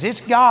abilities.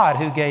 It's God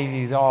who gave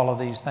you all of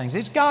these things.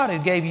 It's God who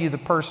gave you the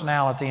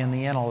personality and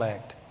the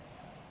intellect.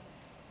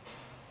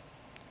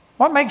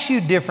 What makes you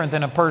different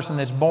than a person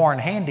that's born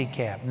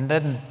handicapped and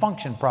doesn't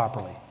function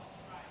properly?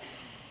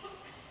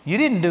 You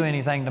didn't do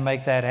anything to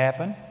make that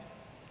happen.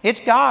 It's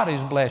God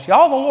who's blessed you.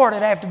 All the Lord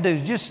would have to do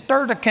is just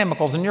stir the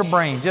chemicals in your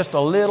brain just a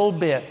little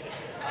bit,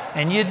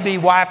 and you'd be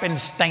wiping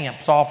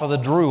stamps off of the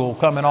drool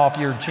coming off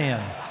your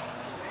chin.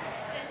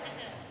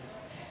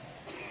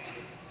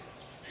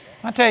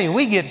 I tell you,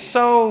 we get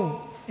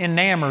so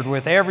enamored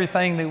with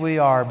everything that we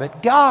are,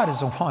 but God is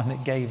the one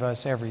that gave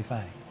us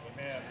everything.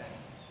 Amen.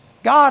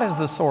 God is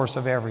the source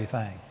of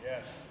everything.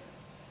 Yes.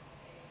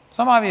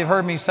 Some of you have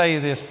heard me say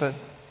this, but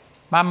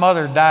my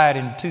mother died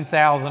in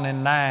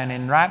 2009,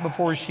 and right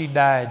before she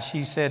died,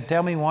 she said,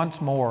 tell me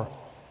once more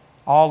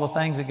all the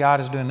things that God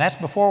is doing. That's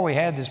before we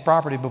had this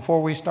property,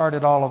 before we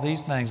started all of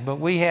these things,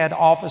 but we had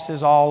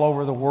offices all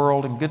over the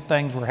world and good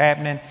things were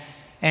happening,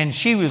 and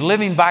she was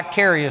living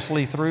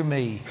vicariously through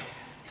me.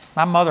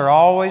 My mother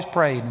always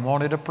prayed and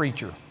wanted a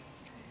preacher.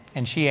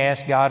 And she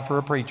asked God for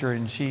a preacher,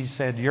 and she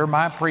said, you're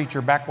my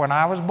preacher back when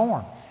I was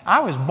born. I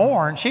was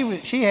born,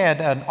 she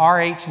had an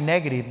Rh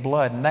negative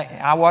blood, and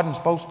I wasn't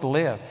supposed to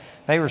live.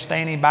 They were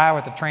standing by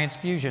with a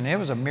transfusion. It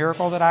was a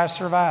miracle that I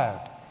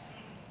survived.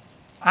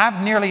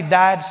 I've nearly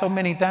died so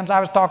many times.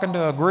 I was talking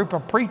to a group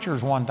of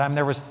preachers one time.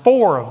 There was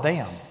 4 of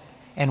them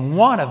and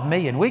 1 of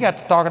me. And we got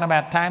to talking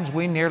about times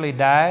we nearly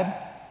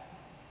died.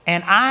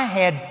 And I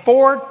had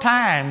 4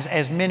 times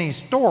as many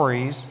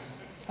stories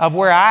of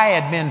where I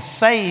had been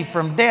saved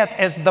from death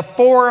as the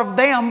 4 of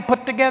them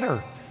put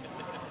together.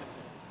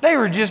 They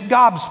were just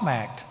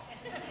gobsmacked.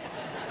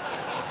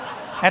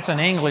 That's an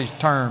English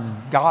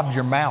term, gobs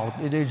your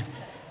mouth. It is.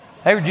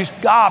 They were just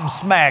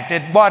gobsmacked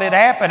at what had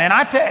happened. And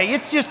I tell you,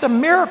 it's just a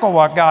miracle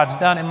what God's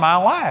done in my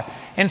life.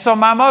 And so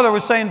my mother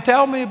was saying,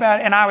 tell me about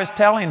it. And I was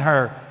telling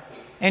her.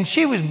 And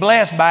she was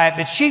blessed by it,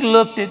 but she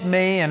looked at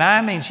me, and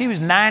I mean, she was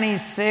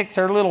 96,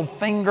 her little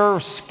finger,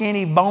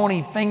 skinny,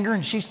 bony finger,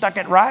 and she stuck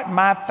it right in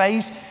my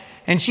face.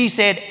 And she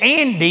said,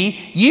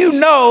 Andy, you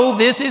know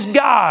this is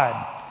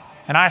God.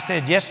 And I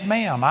said, yes,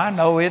 ma'am, I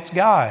know it's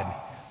God.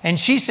 And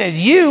she says,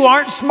 you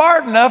aren't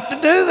smart enough to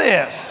do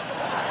this.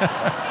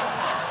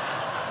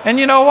 And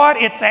you know what?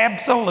 It's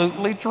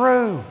absolutely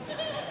true.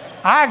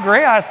 I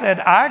agree. I said,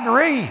 I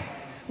agree.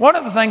 One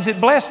of the things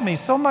that blessed me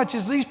so much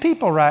is these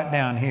people right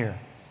down here.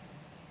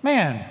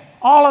 Man,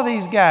 all of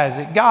these guys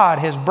that God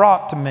has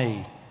brought to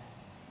me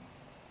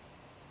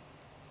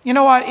You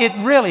know what? It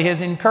really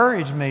has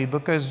encouraged me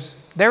because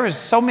there is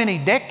so many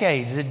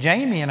decades that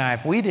Jamie and I,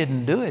 if we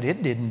didn't do it,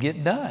 it didn't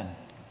get done.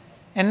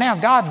 And now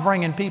God's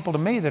bringing people to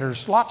me that are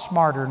a lot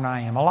smarter than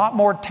I am, a lot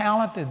more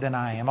talented than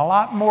I am, a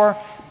lot more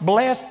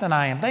blessed than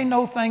I am. They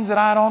know things that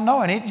I don't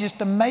know, and it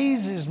just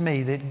amazes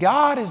me that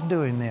God is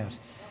doing this.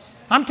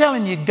 I'm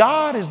telling you,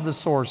 God is the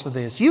source of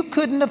this. You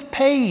couldn't have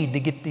paid to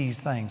get these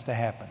things to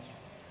happen.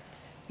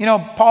 You know,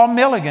 Paul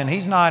Milligan,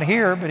 he's not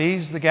here, but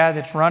he's the guy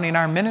that's running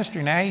our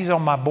ministry now. He's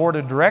on my board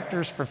of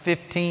directors for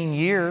 15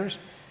 years.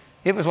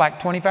 It was like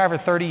 25 or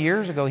 30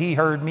 years ago, he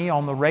heard me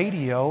on the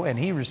radio and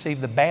he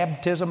received the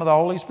baptism of the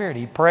Holy Spirit.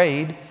 He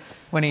prayed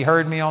when he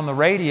heard me on the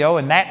radio,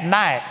 and that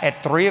night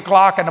at 3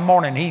 o'clock in the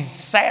morning, he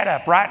sat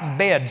up right in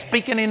bed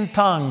speaking in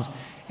tongues,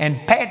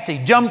 and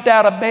Patsy jumped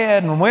out of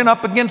bed and went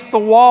up against the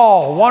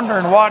wall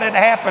wondering what had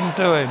happened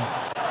to him.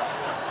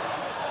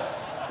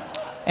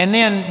 And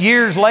then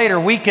years later,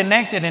 we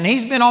connected, and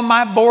he's been on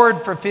my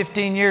board for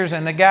 15 years,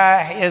 and the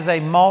guy is a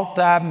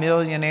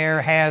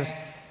multi-millionaire, has,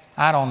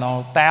 I don't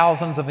know,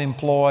 thousands of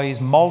employees,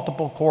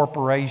 multiple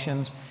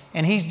corporations,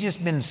 and he's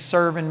just been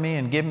serving me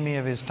and giving me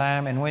of his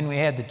time. And when we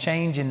had the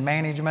change in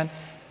management,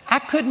 I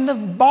couldn't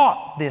have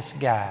bought this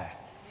guy.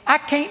 I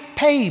can't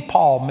pay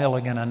Paul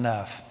Milligan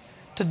enough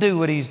to do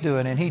what he's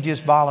doing, and he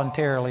just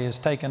voluntarily has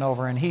taken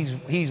over, and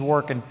he's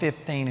working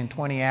 15 and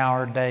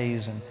 20-hour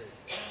days, and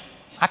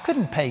I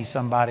couldn't pay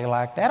somebody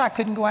like that. I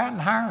couldn't go out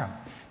and hire him.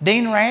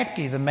 Dean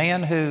Radke, the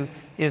man who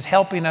is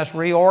helping us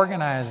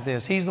reorganize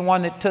this, he's the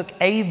one that took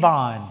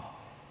Avon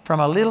from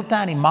a little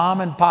tiny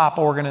mom and pop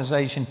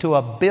organization to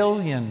a $1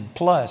 billion+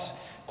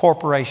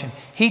 corporation.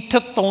 He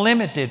took the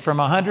Limited from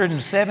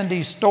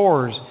 170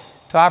 stores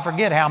to I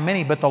forget how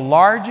many, but the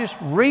largest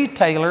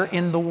retailer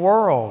in the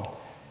world.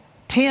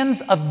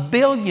 Tens of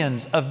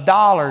billions of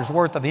dollars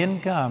worth of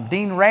income.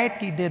 Dean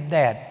Radke did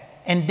that.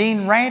 And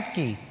Dean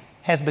Radke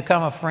has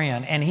become a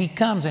friend, and he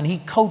comes and he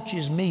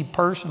coaches me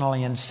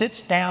personally and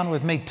sits down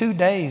with me 2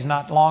 days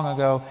not long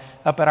ago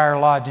up at our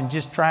lodge and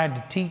just tried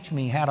to teach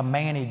me how to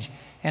manage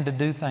and to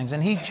do things.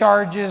 And he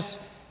charges,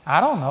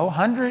 I don't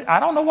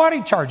know what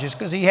he charges,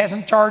 because he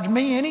hasn't charged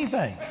me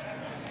anything.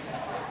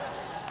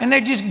 And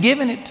they're just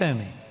giving it to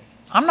me.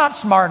 I'm not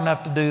smart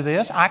enough to do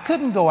this. I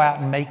couldn't go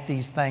out and make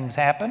these things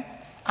happen.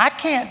 I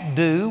can't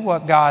do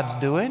what God's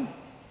doing.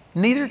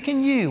 Neither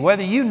can you,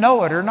 whether you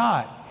know it or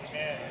not.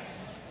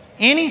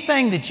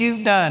 Anything that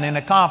you've done and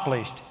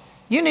accomplished,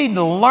 you need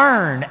to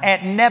learn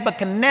at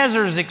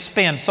Nebuchadnezzar's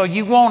expense so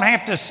you won't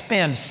have to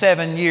spend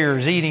 7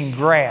 years eating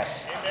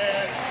grass.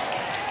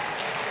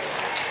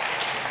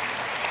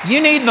 You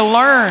need to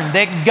learn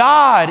that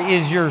God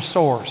is your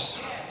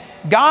source.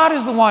 God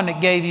is the one that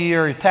gave you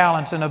your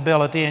talents and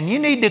ability, and you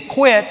need to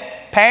quit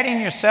patting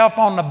yourself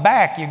on the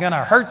back. You're going to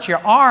hurt your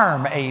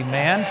arm,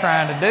 amen,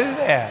 trying to do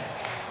that.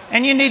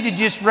 And you need to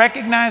just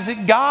recognize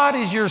that God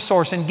is your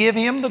source and give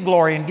Him the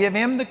glory and give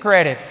Him the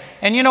credit.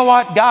 And you know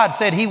what? God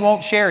said He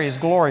won't share His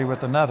glory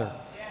with another.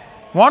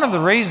 One of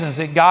the reasons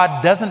that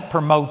God doesn't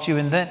promote you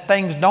and that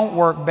things don't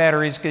work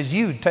better is because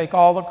you take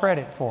all the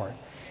credit for it.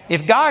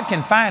 If God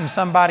can find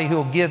somebody who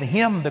will give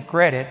Him the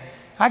credit,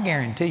 I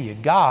guarantee you,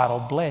 God will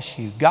bless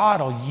you.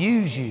 God will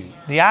use you.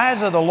 The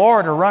eyes of the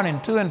Lord are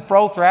running to and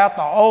fro throughout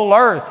the whole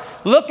earth,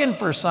 looking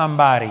for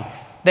somebody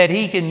that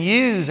He can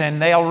use,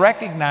 and they'll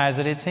recognize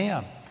that it's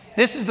Him.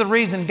 This is the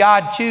reason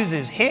God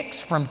chooses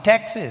Hicks from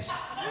Texas.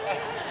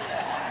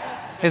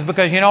 Is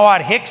because, you know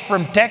what? Hicks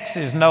from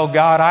Texas know,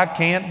 God, I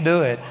can't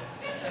do it.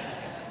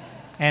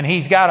 And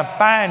He's got to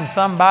find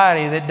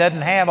somebody that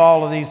doesn't have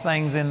all of these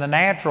things in the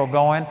natural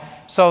going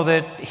so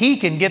that He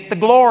can get the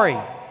glory.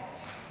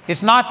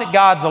 It's not that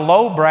God's a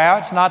lowbrow.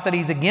 It's not that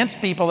He's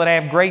against people that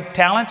have great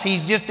talents.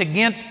 He's just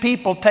against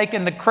people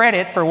taking the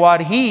credit for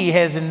what He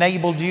has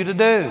enabled you to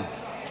do.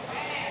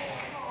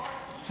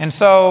 And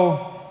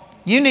so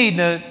you need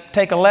to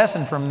take a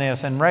lesson from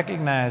this and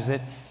recognize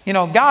that, you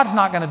know, God's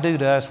not going to do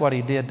to us what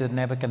He did to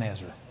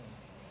Nebuchadnezzar.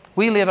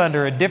 We live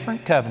under a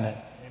different covenant.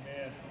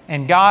 Amen.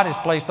 And God has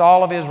placed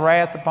all of His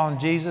wrath upon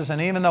Jesus.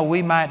 And even though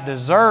we might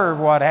deserve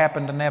what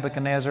happened to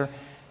Nebuchadnezzar,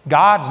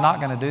 God's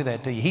not going to do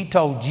that to you. He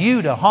told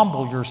you to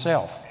humble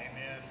yourself.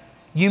 Amen.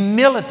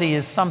 Humility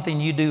is something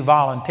you do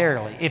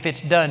voluntarily. If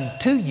it's done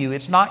to you,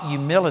 it's not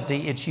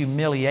humility, it's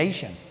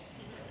humiliation.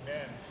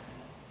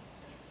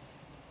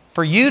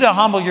 For you to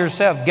humble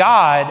yourself,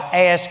 God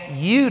asks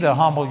you to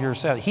humble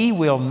yourself. He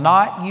will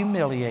not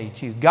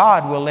humiliate you.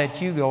 God will let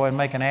you go and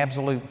make an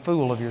absolute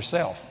fool of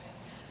yourself.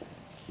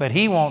 But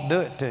He won't do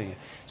it to you.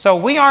 So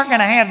we aren't going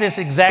to have this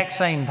exact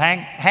same thing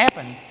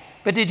happen.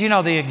 But did you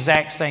know the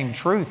exact same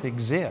truth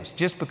exists?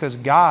 Just because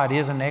God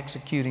isn't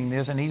executing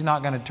this and He's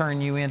not going to turn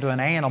you into an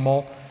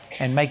animal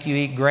and make you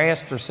eat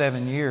grass for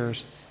 7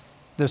 years,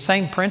 the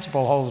same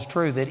principle holds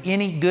true, that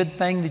any good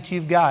thing that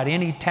you've got,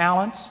 any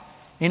talents,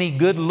 any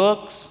good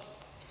looks,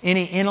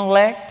 any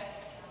intellect,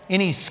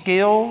 any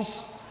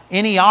skills,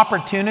 any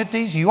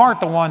opportunities. You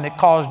aren't the one that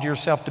caused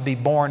yourself to be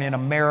born in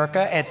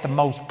America at the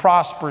most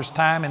prosperous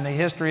time in the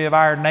history of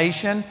our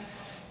nation.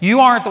 You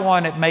aren't the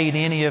one that made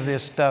any of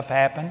this stuff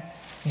happen.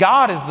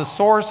 God is the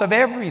source of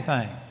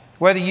everything.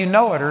 whether you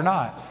know it or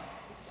not.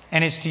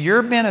 And it's to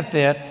your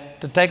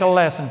benefit to take a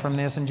lesson from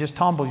this and just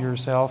humble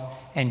yourself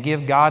and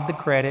give God the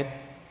credit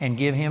and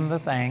give Him the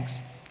thanks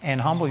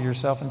and humble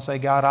yourself and say,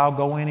 God, I'll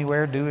go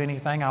anywhere, do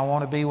anything. I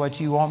want to be what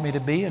you want me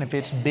to be. And if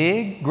it's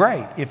big,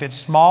 great. If it's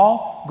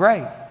small,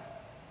 great.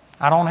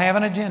 I don't have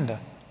an agenda.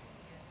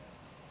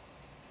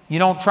 You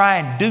don't try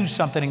and do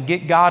something and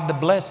get God to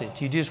bless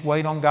it. You just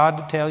wait on God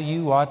to tell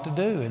you what to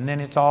do, and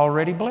then it's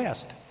already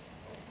blessed.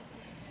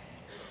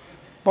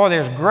 Boy,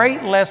 there's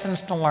great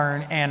lessons to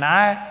learn,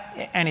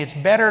 and it's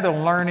better to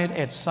learn it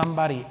at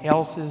somebody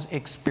else's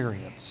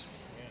experience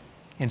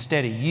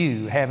instead of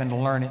you having to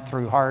learn it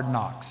through hard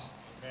knocks.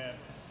 Amen.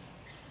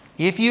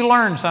 If you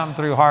learn something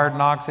through hard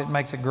knocks, it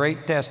makes a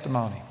great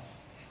testimony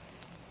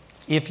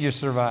if you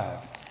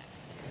survive.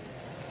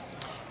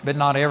 But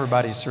not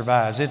everybody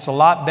survives. It's a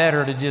lot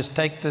better to just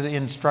take the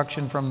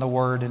instruction from the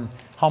Word and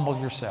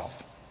humble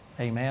yourself.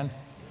 Amen.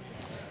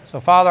 So,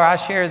 Father, I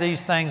share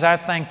these things. I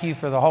thank you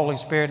for the Holy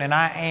Spirit, and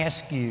I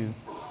ask you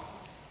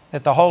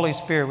that the Holy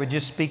Spirit would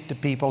just speak to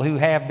people who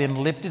have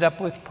been lifted up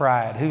with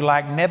pride, who,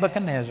 like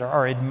Nebuchadnezzar,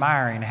 are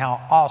admiring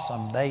how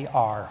awesome they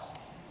are.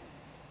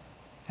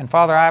 And,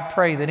 Father, I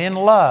pray that in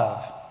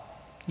love,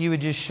 you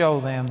would just show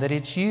them that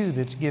it's you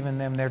that's given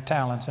them their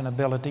talents and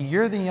ability.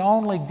 You're the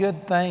only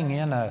good thing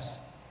in us.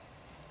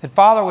 That,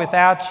 Father,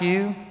 without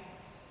you,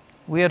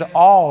 we'd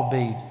all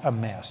be a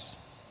mess.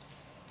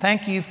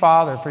 Thank you,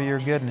 Father, for your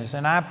goodness.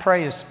 And I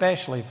pray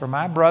especially for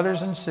my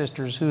brothers and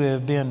sisters who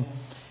have been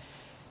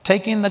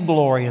taking the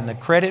glory and the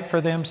credit for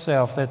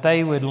themselves, that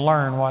they would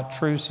learn what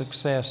true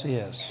success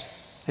is.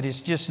 That it's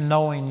just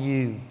knowing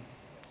you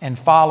and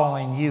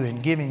following you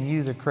and giving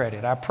you the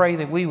credit. I pray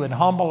that we would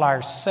humble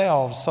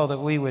ourselves so that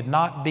we would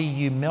not be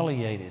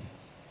humiliated.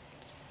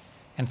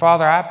 And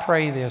Father, I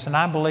pray this, and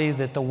I believe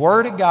that the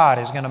Word of God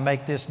is going to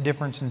make this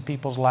difference in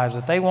people's lives,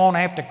 that they won't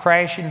have to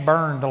crash and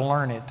burn to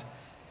learn it,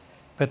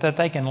 but that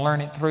they can learn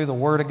it through the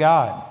Word of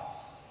God.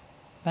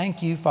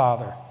 Thank you,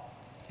 Father.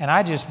 And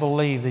I just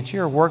believe that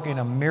you're working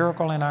a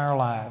miracle in our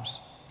lives.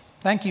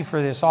 Thank you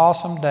for this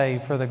awesome day,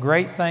 for the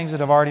great things that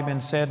have already been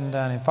said and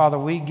done. And Father,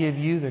 we give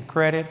you the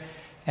credit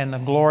and the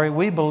glory.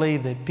 We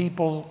believe that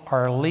people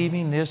are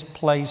leaving this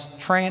place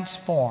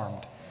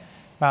transformed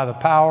by the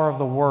power of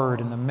the Word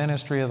and the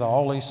ministry of the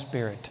Holy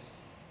Spirit.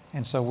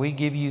 And so we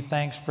give you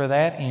thanks for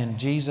that in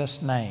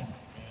Jesus' name.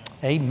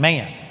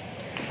 Amen.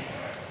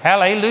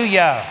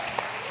 Hallelujah.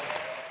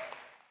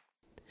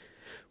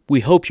 We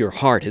hope your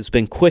heart has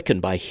been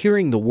quickened by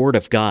hearing the Word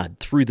of God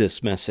through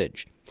this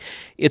message.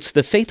 It's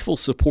the faithful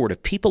support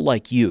of people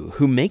like you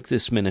who make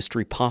this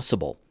ministry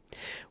possible.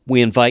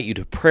 We invite you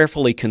to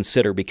prayerfully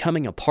consider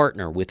becoming a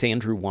partner with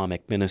Andrew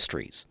Wommack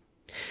Ministries.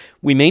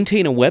 We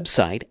maintain a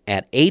website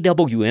at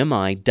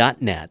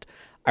awmi.net.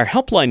 Our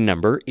helpline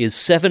number is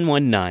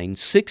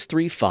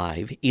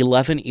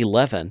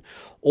 719-635-1111,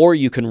 or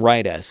you can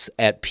write us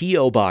at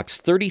P.O. Box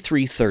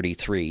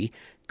 3333,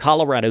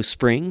 Colorado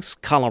Springs,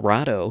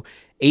 Colorado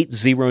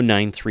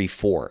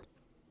 80934.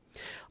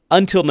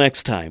 Until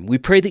next time, we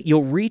pray that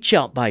you'll reach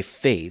out by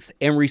faith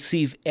and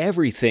receive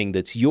everything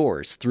that's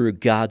yours through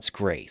God's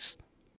grace.